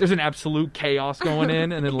 and like there's an absolute chaos going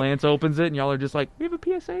in, and then Lance opens it, and y'all are just like, we have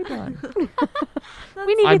a PSA done.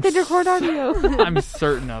 We need I'm to record audio. I'm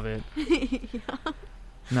certain of it.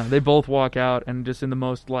 No, they both walk out, and just in the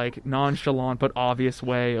most like nonchalant but obvious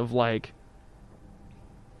way of like,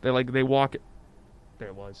 they walk. There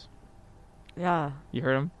it was. Yeah. You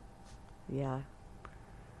heard him? Yeah.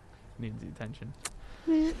 Needs the attention.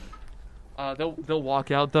 They'll walk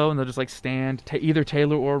out though, and they'll just like stand. Either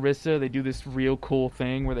Taylor or Arissa, they do this real cool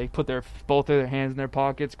thing where they put both of their hands in their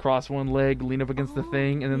pockets, cross one leg, lean up against the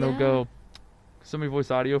thing, and then they'll yeah. go, "Somebody voice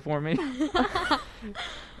audio for me."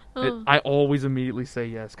 Oh. I always immediately say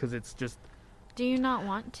yes because it's just Do you not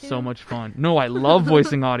want to? so much fun. No, I love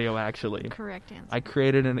voicing audio actually. Correct answer. I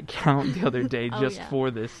created an account the other day Oh, just yeah.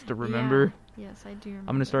 for this to remember. Yeah. Yes, I do remember.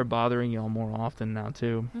 I'm gonna start bothering y'all more often now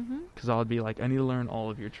too. Mm-hmm. Because I'll be like, I need to learn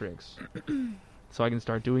all of your tricks. So I can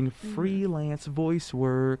start doing freelance voice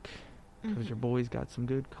work. Because your boy's got some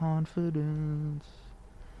good confidence.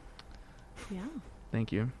 Yeah.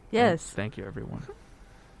 Thank you. Yes. Thank you, everyone.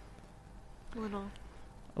 Little.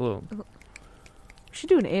 A little. We should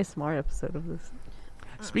do an ASMR episode of this.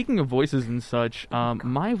 Speaking of voices and such,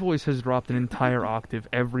 my voice has dropped an entire octave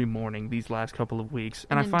every morning these last couple of weeks.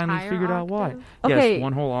 And I finally entire figured out why. octave? Okay. Yes,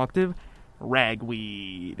 one whole octave.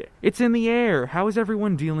 Ragweed. It's in the air. How is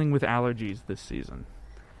everyone dealing with allergies this season?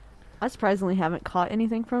 I surprisingly haven't caught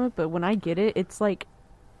anything from it, but when I get it, it's like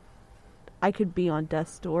I could be on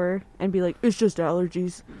death's door and be like, it's just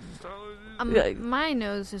allergies. Yeah. My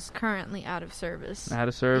nose is currently out of service. Out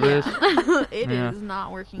of service. It Yeah. is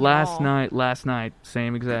not working at Last all. night,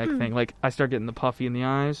 same exact thing. Like, I start getting the puffy in the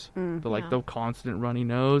eyes, but like Yeah. the constant runny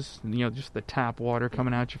nose, and, just the tap water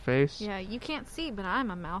coming out your face. Yeah, you can't see, but I'm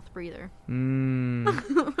a mouth breather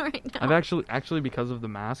Mm. right now. I've actually because of the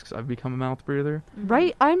masks, I've become a mouth breather.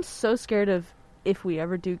 Right? I'm so scared of if we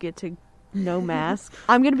ever do get to no mask.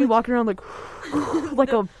 I'm going to be walking around like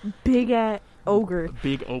like a big ogre.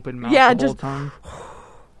 Big open mouth Yeah, the whole just- time.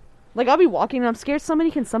 Like, I'll be walking and I'm scared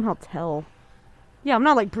somebody can somehow tell. Yeah, I'm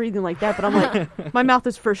not like breathing like that, but I'm like, my mouth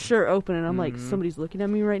is for sure open and I'm like, somebody's looking at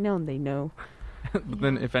me right now and they know. But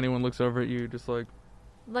then if anyone looks over at you, just like,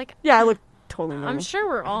 Like, Yeah, I look totally normal. I'm sure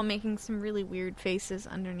we're all making some really weird faces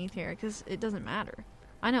underneath here because it doesn't matter.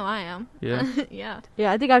 I know I am. Yeah. Yeah.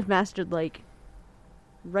 Yeah, I think I've mastered like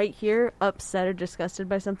right here, upset or disgusted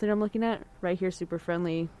by something I'm looking at. Right here, super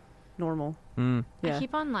friendly, normal. mm. Yeah. I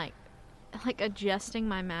keep on like adjusting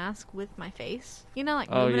my mask with my face. You know, like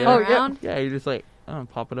Oh moving yeah. it around. Yeah, you just like,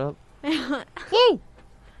 pop it up.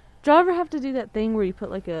 Do you ever have to do that thing where you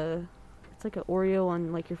put like it's like an Oreo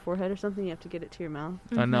on like your forehead or something? You have to get it to your mouth.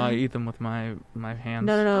 No, I eat them with my hands.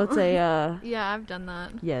 No. It's a. Yeah, I've done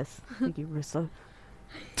that. Yes. Thank you, Rissa.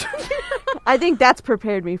 I think that's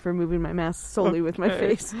prepared me for moving my mask solely with my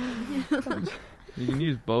face. You can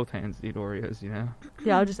use both hands to eat Oreos, you know?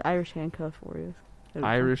 Yeah, I'll just Irish handcuff Oreos. That'd be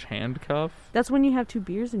Irish handcuff? fun. That's when you have 2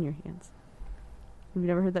 beers in your hands. Have you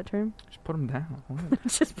never heard that term? Just put them down. What?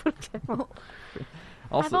 Just put it down.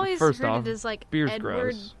 Also, I've always first heard off, it as like beer's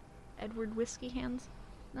Edward gross. whiskey hands.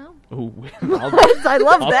 No, Ooh, I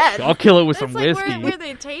love that. I'll kill it with that's some like whiskey. where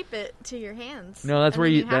they tape it to your hands. No, that's and where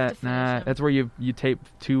then you have to finish them. that's where you tape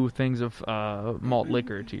 2 things of malt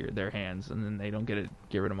liquor to their hands, and then they don't get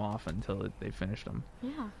rid of them off until they finish them.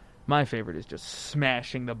 Yeah. My favorite is just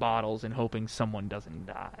smashing the bottles and hoping someone doesn't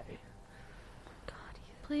die.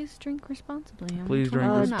 Please drink responsibly. Please drink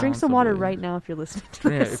responsibly. Drink some water right now if you're listening to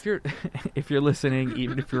Yeah, this. if you're listening,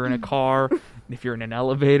 even if you're in a car, if you're in an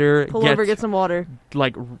elevator, Pull over, get some water.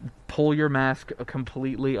 Like pull your mask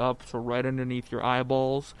completely up so right underneath your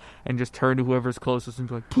eyeballs, and just turn to whoever's closest and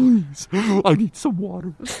be like, "Please, I need some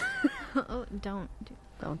water." Oh, don't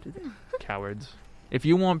do that. Cowards. If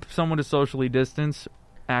you want someone to socially distance,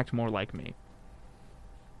 act more like me.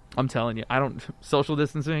 I'm telling you, I don't social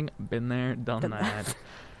distancing. Been there, done that.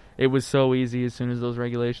 It was so easy as soon as those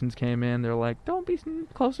regulations came in. They're like, don't be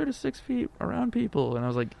closer to 6 feet around people. And I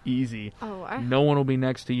was like, easy. No one will be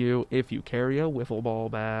next to you if you carry a wiffle ball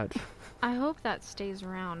bat. I hope that stays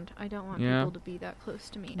around. I don't want people to be that close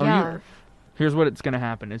to me. Yeah. Here's what it's going to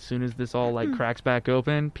happen. As soon as this all cracks back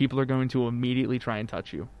open, people are going to immediately try and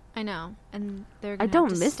touch you. I know. And they're I gonna don't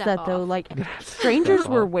have to miss step that off. though. Like strangers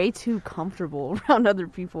were way too comfortable around other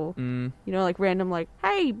people. Mm. You know, like random, like,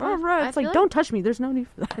 hey, blah, blah. It's I like, feel don't touch me. There's no need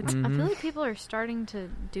for that. Mm-hmm. I feel like people are starting to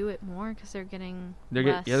do it more because they're getting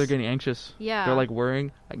They're getting anxious. Yeah. They're like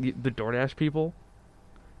worrying. Like, the DoorDash people.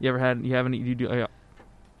 You do? No.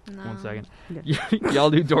 1 second. Yeah. Y'all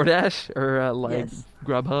do DoorDash or Yes.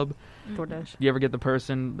 Grubhub? DoorDash. Do you ever get the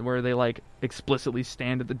person where they like explicitly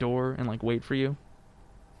stand at the door and like wait for you?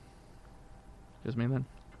 Just me then.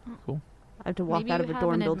 Cool. I have to walk Maybe out you of a have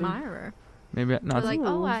dorm an building. admirer. Maybe They're not. like,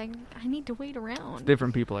 Ooh. I need to wait around. It's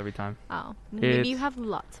different people every time. Oh, maybe It's- you have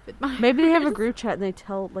lots of admirers. Maybe they have a group chat and they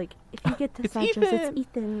tell, like, if you get this It's address, Ethan. it's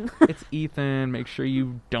Ethan. It's Ethan. Make sure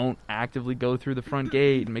you don't actively go through the front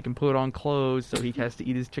gate and make him put on clothes so he has to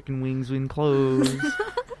eat his chicken wings in clothes.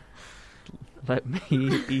 Let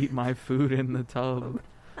me eat my food in the tub.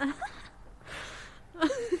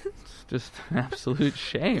 It's just an absolute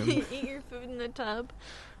shame. Eat your food in the tub.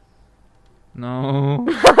 No. No,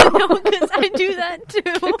 because I do that too.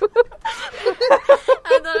 I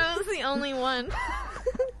thought I was the only one.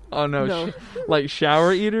 Oh no. No. Like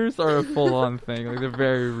shower eaters are a full-on thing. Like they're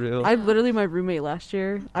very real. I literally, my roommate last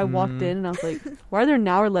year, I walked in and I was like, why are there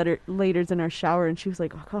now laters in our shower? And she was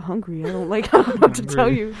like, I got hungry. I don't know what to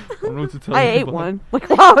tell you. I don't know what to tell I you ate about. one. Like,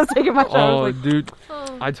 while I was taking my shower. I Oh, was like, dude.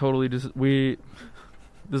 Oh. I totally just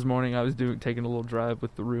this morning I was taking a little drive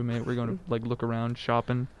with the roommate. We're going to like look around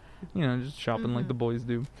shopping, just shopping like the boys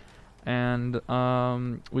do. And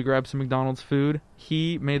we grabbed some McDonald's food.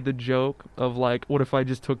 He made the joke of like, what if I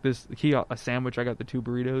just took this? He got a sandwich. I got the 2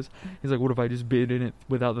 burritos. He's like, what if I just bit in it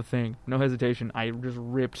without the thing? No hesitation. I just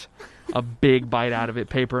ripped a big bite out of it,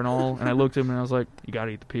 paper and all. And I looked at him and I was like, you gotta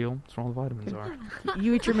eat the peel. That's where all the vitamins are.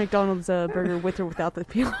 you eat your McDonald's burger with or without the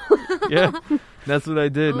peel. Yeah, that's what I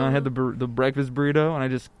did. And I had the breakfast burrito, and I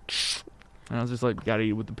just, and I was just like, gotta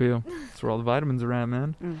eat with the peel. That's where all the vitamins are at,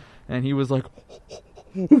 man. And he was like,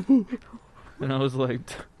 and I was like,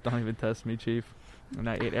 don't even test me, Chief. And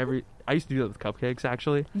I ate I used to do that with cupcakes,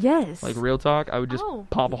 actually. Yes. Like real talk, I would just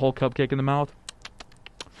pop a whole cupcake in the mouth.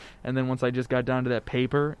 And then once I just got down to that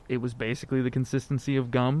paper, it was basically the consistency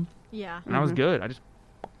of gum. Yeah. And I was good. I just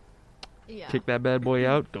Yeah. kicked that bad boy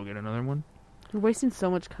out, go get another one. You're wasting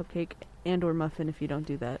so much cupcake and or muffin if you don't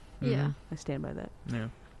do that. Yeah. I stand by that. Yeah.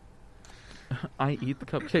 I eat the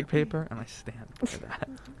cupcake paper, and I stand by that.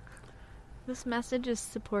 This message is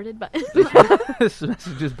supported by. This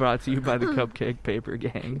message is brought to you by the Cupcake Paper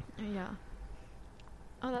Gang. Yeah.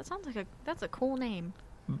 Oh, that sounds like that's a cool name.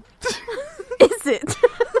 Is it?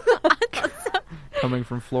 Coming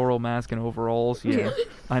from floral mask and overalls, yeah.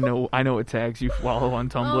 I know what tags you follow on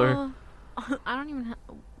Tumblr. I don't even have.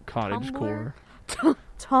 Cottage Tumblr? core.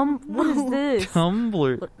 What is this?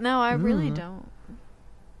 Tumblr. No, I really don't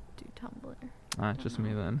do Tumblr. Ah, just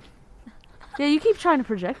me then. Yeah, you keep trying to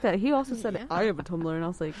project that. He also said Yeah. I have a Tumblr, and I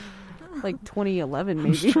was like 2011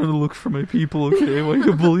 I'm just maybe. trying to look for my people, okay? Why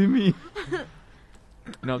you bully me?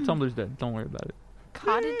 No, Tumblr's dead. Don't worry about it.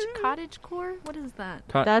 cottage core? What is that?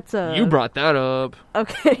 That's a... You brought that up.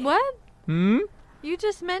 Okay. What? Hmm? You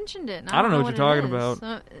just mentioned it. And I don't know what you're it talking is.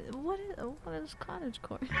 about. What is cottage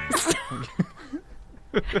core?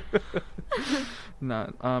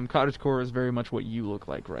 No, cottagecore is very much what you look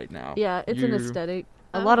like right now. Yeah, it's an You're- aesthetic.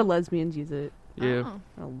 A Oh. lot of lesbians use it. Yeah.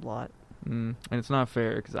 Oh. A lot. And it's not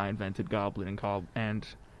fair because I invented Goblin and and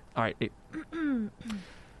all right, to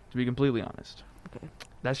be completely honest, Okay.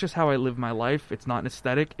 that's just how I live my life. It's not an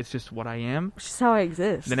aesthetic. It's just what I am. Which is how I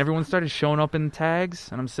exist. Then everyone started showing up in tags,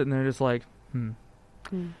 and I'm sitting there just like, Well,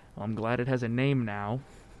 I'm glad it has a name now,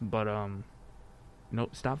 but no,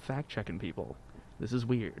 stop fact checking people. This is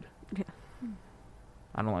weird. Yeah.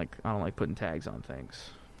 I don't like putting tags on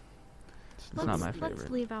things. It's not my favorite. Let's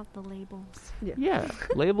leave out the labels. Yeah,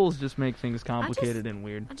 labels just make things complicated and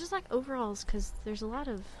weird. I just like overalls because there's a lot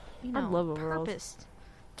of, love overalls. purpose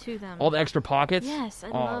to them. All the extra pockets. Yes, I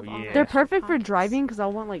Oh, love all yeah. the They're extra perfect for pockets. driving because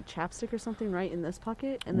I'll want like chapstick or something right in this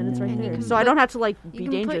pocket, and then it's right Ooh. And you there. can So I put- don't have to like You be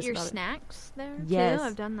can dangerous put your about it. snacks there Yes. too.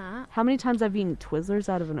 I've done that. How many times I've eaten Twizzlers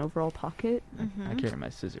out of an overall pocket? I carry my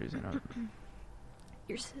scissors in it.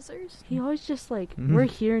 Your scissors? He always just like, Mhm. we're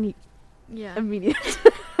here, and he Yeah. immediately.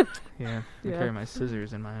 Yeah, I Yeah. carry my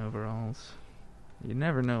scissors in my overalls. You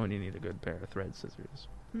never know when you need a good pair of thread scissors.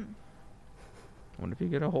 Mm. What if you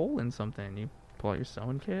get a hole in something? You pull out your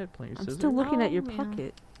sewing kit, pull out your I'm scissors. still looking at your Oh, yeah.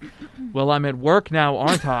 pocket. Well, I'm at work now,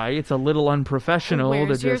 aren't I? It's a little unprofessional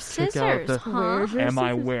Where's to your just pick out scissors? the. Huh? Where's your Am I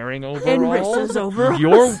scissors? wearing And overalls? Rissa's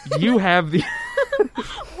overalls. You have the.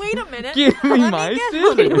 Wait a minute. Give me Let my get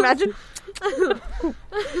scissors. Can you imagine?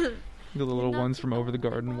 The little Not ones from the over the only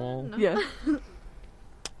garden one. wall. Yeah.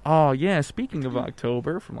 Oh yeah, speaking of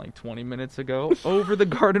October, from like 20 minutes ago, Over the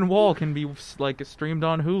Garden Wall can be like streamed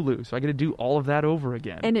on Hulu, so I get to do all of that over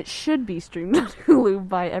again. And it should be streamed on Hulu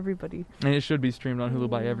by everybody. And it should be streamed on Hulu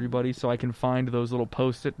by everybody, so I can find those little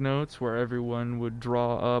post-it notes where everyone would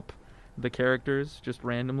draw up the characters just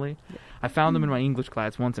randomly. I found them in my English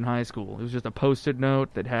class once in high school. It was just a post-it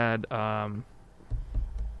note that had I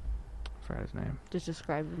forgot his name. Just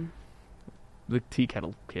describe them. The Tea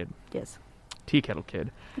Kettle Kid. Yes. Tea Kettle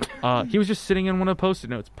Kid. He was just sitting in one of the post-it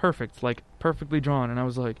notes, perfect, like perfectly drawn, and I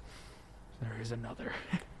was like, there is another.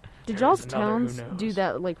 Did There y'all's is another, who towns knows? do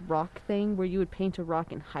that like rock thing where you would paint a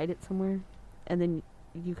rock and hide it somewhere, and then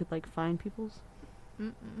you could like find people's?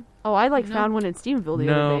 Mm-mm. Oh, I like No. found one in Stephenville the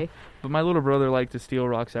No. other day. But my little brother liked to steal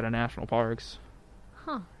rocks out of national parks.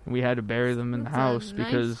 Huh. And we had to bury them in the That's house a nice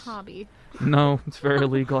because hobby. no, it's very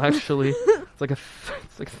illegal actually. It's like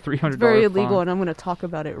it's like $300. It's very illegal, fine. and I'm going to talk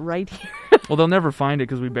about it right here. Well, they'll never find it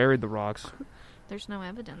because we buried the rocks. There's no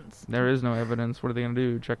evidence. There is no evidence. What are they gonna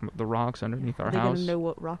do? Check the rocks underneath our They're house? going to know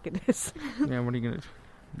what rock it is. Yeah, what are you gonna?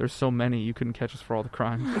 There's so many. You couldn't catch us for all the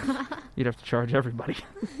crimes. You'd have to charge everybody.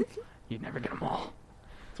 You'd never get them all.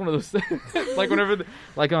 It's one of those things. Like whenever,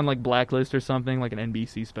 like on like Blacklist or something, like an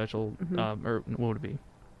NBC special, Mhm. or what would it be?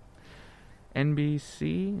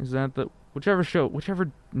 NBC? Is that the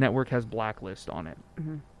whichever network has Blacklist on it?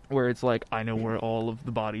 Mhm. Where it's like, I know where all of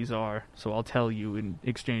the bodies are, so I'll tell you in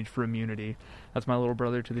exchange for immunity. That's my little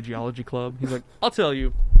brother to the geology club. He's like, I'll tell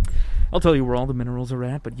you where all the minerals are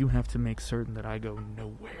at, but you have to make certain that I go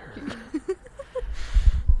nowhere.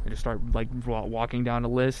 I just start like walking down a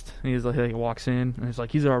list, and he's like, he walks in, and he's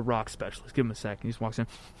like, he's our rock specialist. Give him a sec. And he just walks in,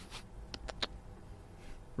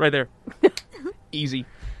 right there, easy.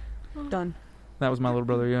 Done. That was my little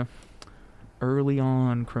brother. Yeah, early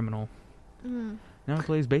on criminal. Mm. Now he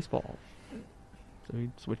plays baseball. So he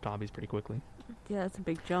switched hobbies pretty quickly. Yeah, that's a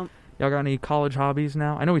big jump. Y'all got any college hobbies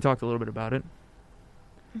now? I know we talked a little bit about it.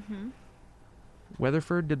 Mm-hmm.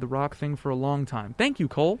 Weatherford did the rock thing for a long time. Thank you,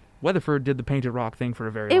 Cole. Weatherford did the painted rock thing for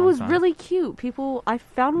a very long It was time. really cute. I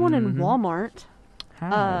found one in Mhm. Walmart.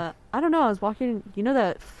 How? I don't know. I was walking. You know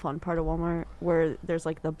that fun part of Walmart where there's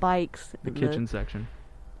like the bikes. the and kitchen section.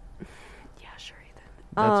 Yeah, sure. Ethan.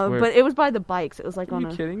 That's where- But it was by the bikes. It was like Are on you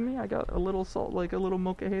a. kidding me? I got a little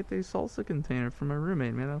Mocajete salsa container from my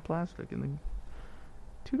roommate made out of plastic, and then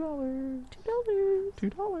 $2.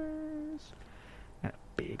 $2. And a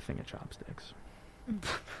big thing of chopsticks.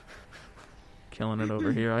 Killing it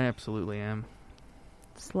over here. I absolutely am.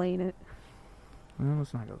 Slaying it. Well,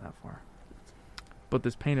 let's not go that far. But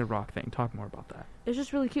this painted rock thing, talk more about that. It's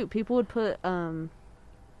just really cute. People would put.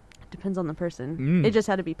 Depends on the person. Mm. It just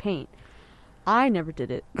had to be paint. I never did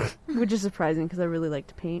it, which is surprising because I really like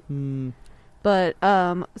to paint. But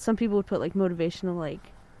some people would put like motivational,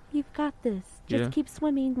 like, "You've got this. Just Yeah. keep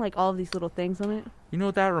swimming." Like all of these little things on it. You know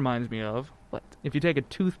what that reminds me of? What? If you take a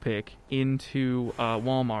toothpick into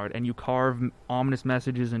Walmart and you carve ominous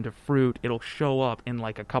messages into fruit, it'll show up in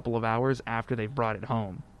like a couple of hours after they've brought it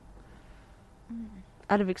home.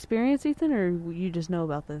 out of experience, Ethan, or you just know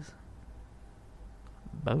about this?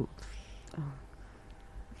 Both.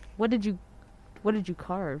 What did you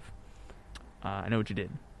carve? I know what you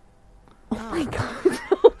did. Oh my god.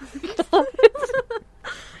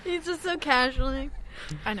 He's just so casually.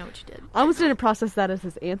 I know what you did. I almost didn't process that as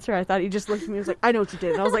his answer. I thought he just looked at me and was like, I know what you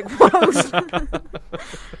did. And I was like,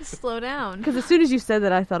 whoa. Slow down. Because as soon as you said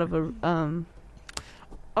that, I thought of a,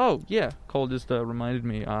 Oh, yeah. Cole just reminded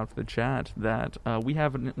me off the chat that we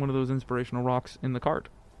have one of those inspirational rocks in the cart.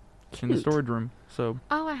 In the Cute. storage room. So,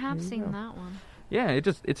 Oh, I have There you seen go. that one. yeah,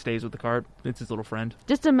 it stays with the cart. It's his little friend.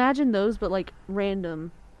 just imagine those, but like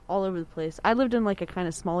random all over the place. I lived in like a kind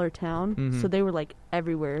of smaller town, Mhm. so they were like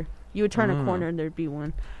everywhere. You would turn a Ah. corner and there'd be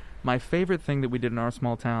one. My favorite thing that we did in our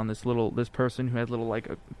small town, this person who had little like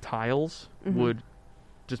tiles Mhm. would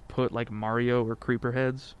just put like Mario or Creeper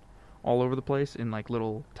heads all over the place in like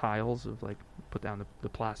little tiles of like put down the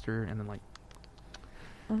plaster and then like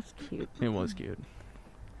That's cute. it was cute.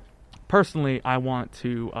 Personally, I want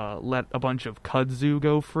to let a bunch of kudzu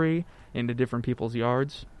go free into different people's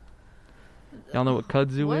yards. Y'all know what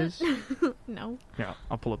kudzu What? is? No. Yeah,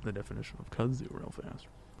 I'll pull up the definition of kudzu real fast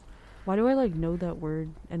Why do I like know that word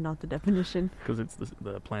and not the definition? because it's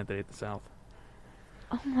the plant that ate the South.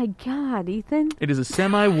 Oh my god, Ethan. It is a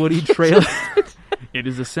semi-woody trail. It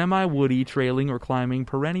is a semi-woody, trailing or climbing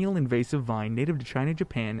perennial invasive vine native to China,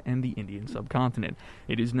 Japan, and the Indian subcontinent.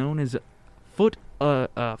 It is known as foot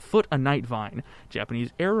a night vine,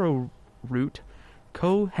 Japanese arrowroot,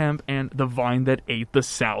 hemp, and the vine that ate the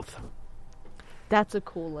South. That's a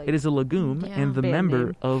cool like. It is a legume Yeah. and the Band member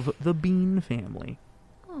name. of the bean family.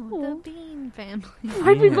 Oh, Aw. the bean family.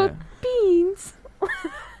 Why'd we both beans?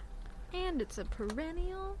 And it's a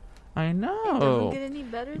perennial. I It doesn't know. get any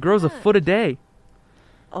better. It grows a than that. foot a day.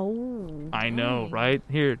 Oh. I know, Dang. right?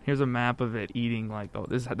 Here's a map of it eating like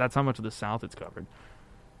that's how much of the South it's covered.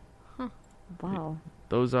 Wow.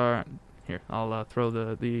 Those are here. I'll throw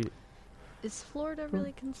the. Is Florida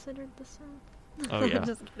really considered the South? Oh yeah,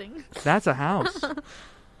 Just kidding. that's a house.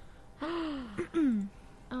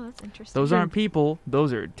 Oh, that's interesting. Those aren't people.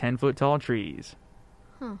 Those are 10-foot tall trees.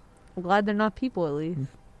 I'm glad they're not people at least.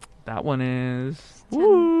 That one is.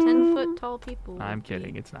 10-foot tall people. I'm would be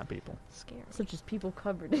kidding. It's not people. Scary. So just people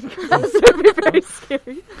covered in grass. That'd be very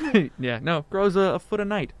scary. Yeah, no, grows a foot a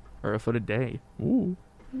night or a foot a day. Ooh.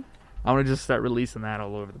 I want to just start releasing that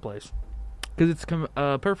all over the place because it's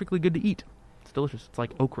perfectly good to eat. It's delicious. It's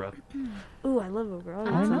like okra. Ooh, I love okra. I'll I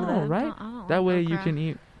eat I some of know, that. right? I don't That like way you okra. can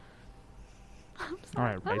eat. All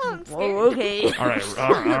right, Oh, Bryson. I'm scared. Whoa, okay. All right, all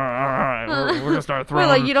right. We're gonna start Wait, throwing.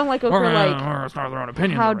 like you don't like we're okra? gonna start throwing Like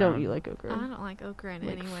opinions. how around. don't you like I okra? don't like okra in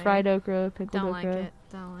Like any way. fried okra, pickled Don't okra. like it.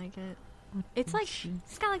 Don't like it. It's like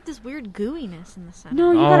it's got like this weird gooiness in the center.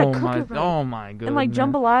 No, you gotta Oh cook my! it right. Oh my goodness. And like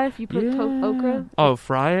jambalaya, if you put okra. Oh,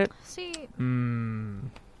 fry it. See, Mmm.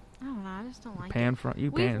 I don't know. I just don't like Pan it. fry.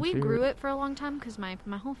 You We pan. grew it for a long time because my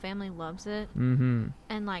whole family loves it, Mm-hmm.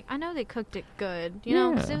 and like I know they cooked it good, you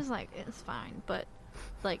know, 'cause Yeah. it was like it's fine, but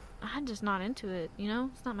like I'm just not into it, you know.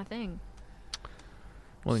 It's not my thing.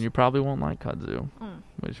 Well, then you probably won't like kudzu, Mm.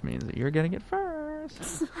 which means that you're getting it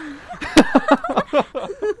first.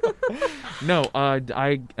 No,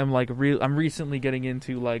 I am like I'm recently getting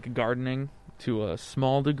into like gardening to a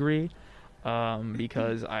small degree,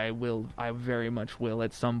 because I very much will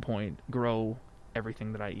at some point grow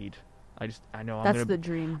everything that I eat. I know That's the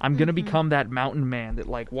dream. I'm gonna Mhm. become that mountain man that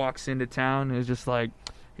like walks into town and is just like,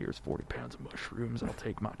 here's 40 pounds of mushrooms. I'll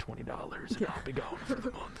take my $20 and I'll be gone for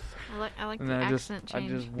the month. I like And the then accent I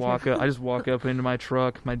change. just walk up. I just walk up into my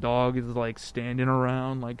truck. My dog is like standing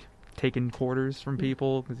around, like taking quarters from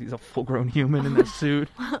people because he's a full-grown human in this suit.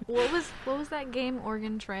 what was that game?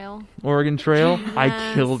 Oregon Trail. Oregon Trail. I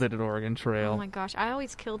Yes. killed it at Oregon Oh Trail. my gosh, I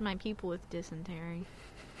always killed my people with dysentery.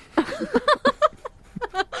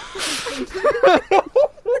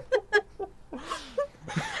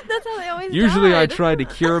 That's how they always Usually, I died. try to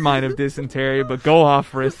cure mine of dysentery, but go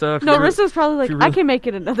off, Rissa. if No, you're- Rissa's probably like, you I really- can make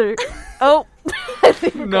it another. Oh. I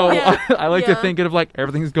think we're No, going. Yeah, I like to yeah. think of like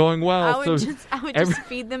everything's going I well. would So just every-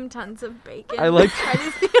 feed them tons of bacon. I like- try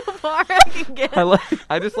to see how far I can get.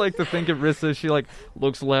 I just like to think of Rissa. She like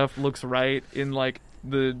looks left, looks right in like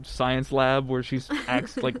the science lab where she's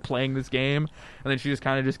like playing this game, and then she just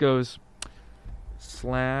kind of just goes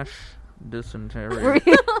 / dysentery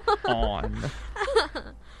on.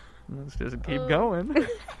 Let's just keep going.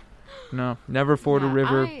 No. Never ford a Yeah,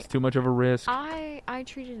 river. It's too much of a risk. I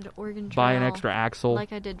treated Oregon Trail Buy an extra axle.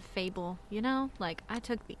 like I did Fable, you know? Like, I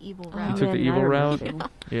took the evil Oh, route. You took the man, evil I route? remember.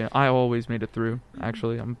 Yeah, I always made it through.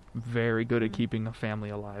 Actually, I'm very good at keeping a family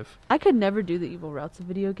alive. I could never do the evil routes of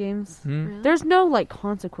video games. Hmm? Really? There's no like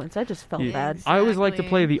consequence. I just felt Yeah. bad. I always like to Exactly.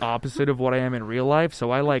 play the opposite of what I am in real life,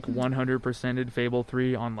 so I like 100%ed Fable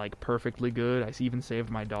 3 on like perfectly good. I even saved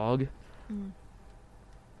my dog. Mm.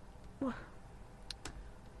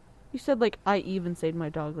 You said like I even saved my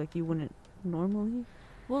dog. Like you wouldn't normally.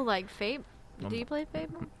 Well, like, Fable. Do you play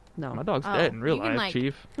Fable? No. My dog's Oh, dead in real you can, life, like-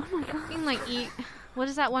 Chief. Oh my god. You can, like, eat. What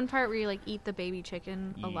is that one part where you, like, eat the baby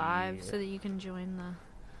chicken alive Yeah. so that you can join the.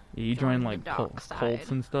 Yeah, you join join the like dark cults side.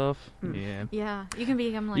 and stuff. Mm. Yeah. Yeah, you can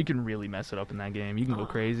become, like. You can really mess it up in that game. You can go Oh.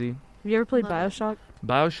 crazy. Have you ever played Love it. Bioshock?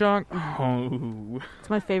 Bioshock? Oh. It's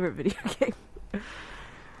my favorite video game.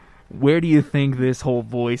 Where do you think this whole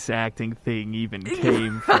voice acting thing even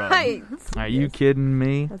came from? Right. Are you Yes. kidding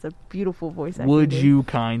me? That's a beautiful voice acting. Would game. you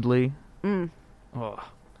kindly? Mm. Oh.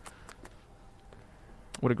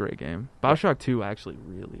 What a great game. Bioshock 2 I actually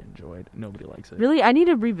really enjoyed. Nobody likes it. Really, I need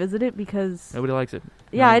to revisit it because Nobody likes it.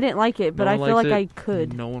 yeah, No- I didn't like it, but no I one feel likes like I it.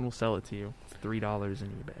 could. No one will sell it to you. It's $3 in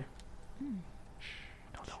eBay. Hmm. Shh.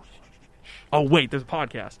 Don't tell anyone. Shh. Oh, wait, there's a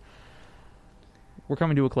podcast. We're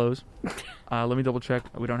coming to a close. Let me double check.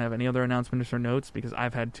 We don't have any other announcements or notes because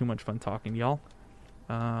I've had too much fun talking to y'all.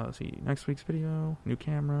 Let's see. Next week's video. New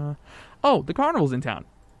camera. Oh, the carnival's in town.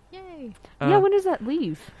 Yay. Yeah, when does that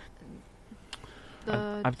leave?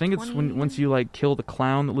 The I think it's when 20 once you like kill the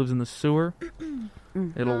clown that lives in the sewer,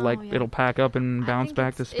 Mm. it'll Oh, like yeah. it'll pack up and I bounce think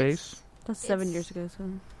back to it's- space. That's 7 It's- years ago. So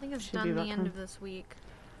I think it's Should be done the about end time. of this week.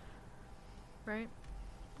 Right?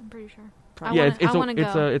 I'm pretty sure. Probably. Yeah, I wanna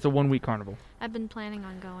it's go. a 1 week carnival. I've been planning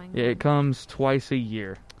on going. Yeah, it comes twice a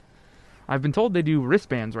year. I've been told they do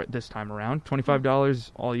wristbands right this time around.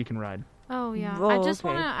 $25, all you can ride. Oh yeah. Oh, I just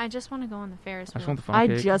okay. wanna go on the Ferris I wheel. just want the fun I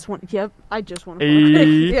cake. just want. Yep, I just want.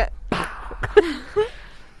 Hey. Yeah.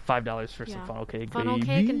 $5 for some Yeah. funnel cake, Funnel baby.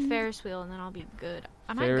 cake and Ferris wheel, and then I'll be good.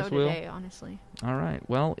 I might Ferris go wheel? today, honestly. All right.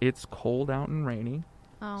 Well, it's cold out and rainy,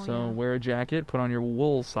 Oh so yeah. wear a jacket. Put on your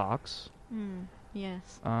wool socks.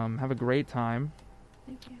 Yes. Have a great time.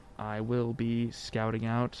 Thank you. I will be scouting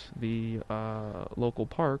out the local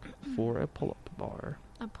park for a pull-up bar.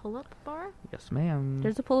 A pull-up bar? Yes, ma'am.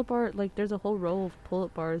 There's a pull-up bar. Like there's a whole row of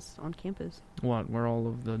pull-up bars on campus. What? Where all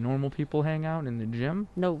of the normal people hang out in the gym?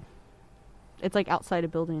 No, it's like outside a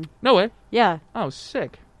building. No way. Yeah, Oh,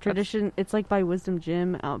 sick. tradition. It's like by Wisdom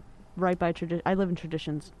Gym, out right by tradition. I live in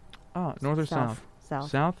Traditions. Oh, north or south?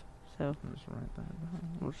 South. South. So Let's write that down.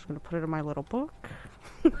 I'm just gonna put it in my little book.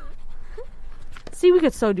 See, we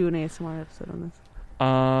could so do an ASMR episode on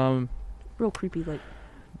this. Real creepy, like.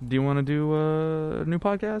 Do you want to do a new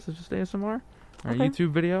podcast? It's just ASMR, or a Okay. YouTube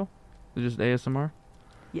video? It's just ASMR.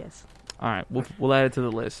 Yes. All right, we'll add it to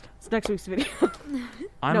the list. It's next week's video.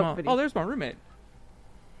 I'm No, video. oh, there's my roommate.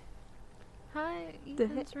 Hi, The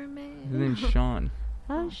Ethan's roommate. His name's Sean.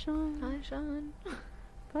 Hi, Sean. Hi, Sean.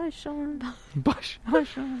 Bye, Sean. Bye,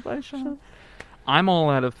 Sean. Bye, Sean. I'm all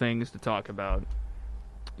out of things to talk about.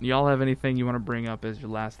 Y'all have anything you want to bring up as your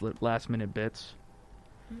last minute bits?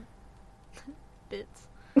 Bits.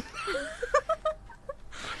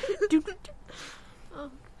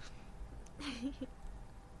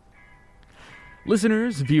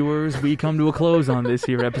 Listeners, viewers, we come to a close on this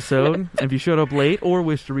here episode. If you showed up late or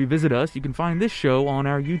wish to revisit us, you can find this show on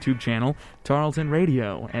our YouTube channel, Tarleton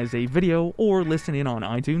Radio, as a video or listen in on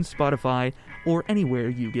iTunes, Spotify, or anywhere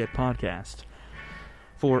you get podcasts.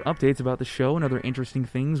 For updates about the show and other interesting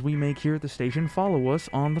things we make here at the station, follow us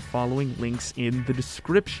on the following links in the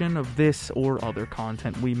description of this or other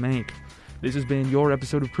content we make. This has been your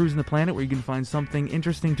episode of Cruising the Planet, where you can find something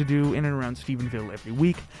interesting to do in and around Stephenville every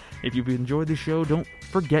week. If you've enjoyed the show, don't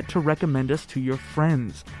forget to recommend us to your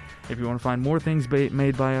friends. If you want to find more things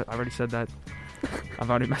made by it, I already said that. I've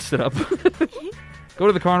already messed it up. Go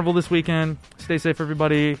to the carnival this weekend. Stay safe,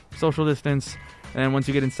 everybody. Social distance. And once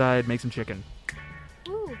you get inside, make some chicken.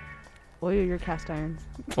 Ooh. Oil your cast irons.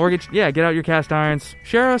 Or get out your cast irons.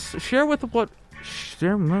 Share with what...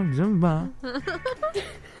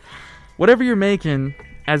 Whatever you're making,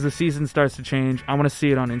 as the season starts to change, I want to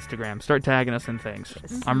see it on Instagram. Start tagging us in things.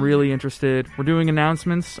 I'm really interested. We're doing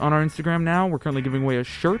announcements on our Instagram now. We're currently giving away a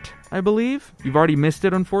shirt, I believe. You've already missed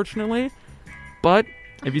it, unfortunately. But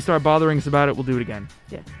if you start bothering us about it, we'll do it again.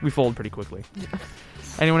 Yeah. We fold pretty quickly.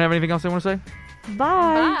 Anyone have anything else they want to say?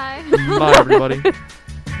 Bye. Bye. Bye, everybody.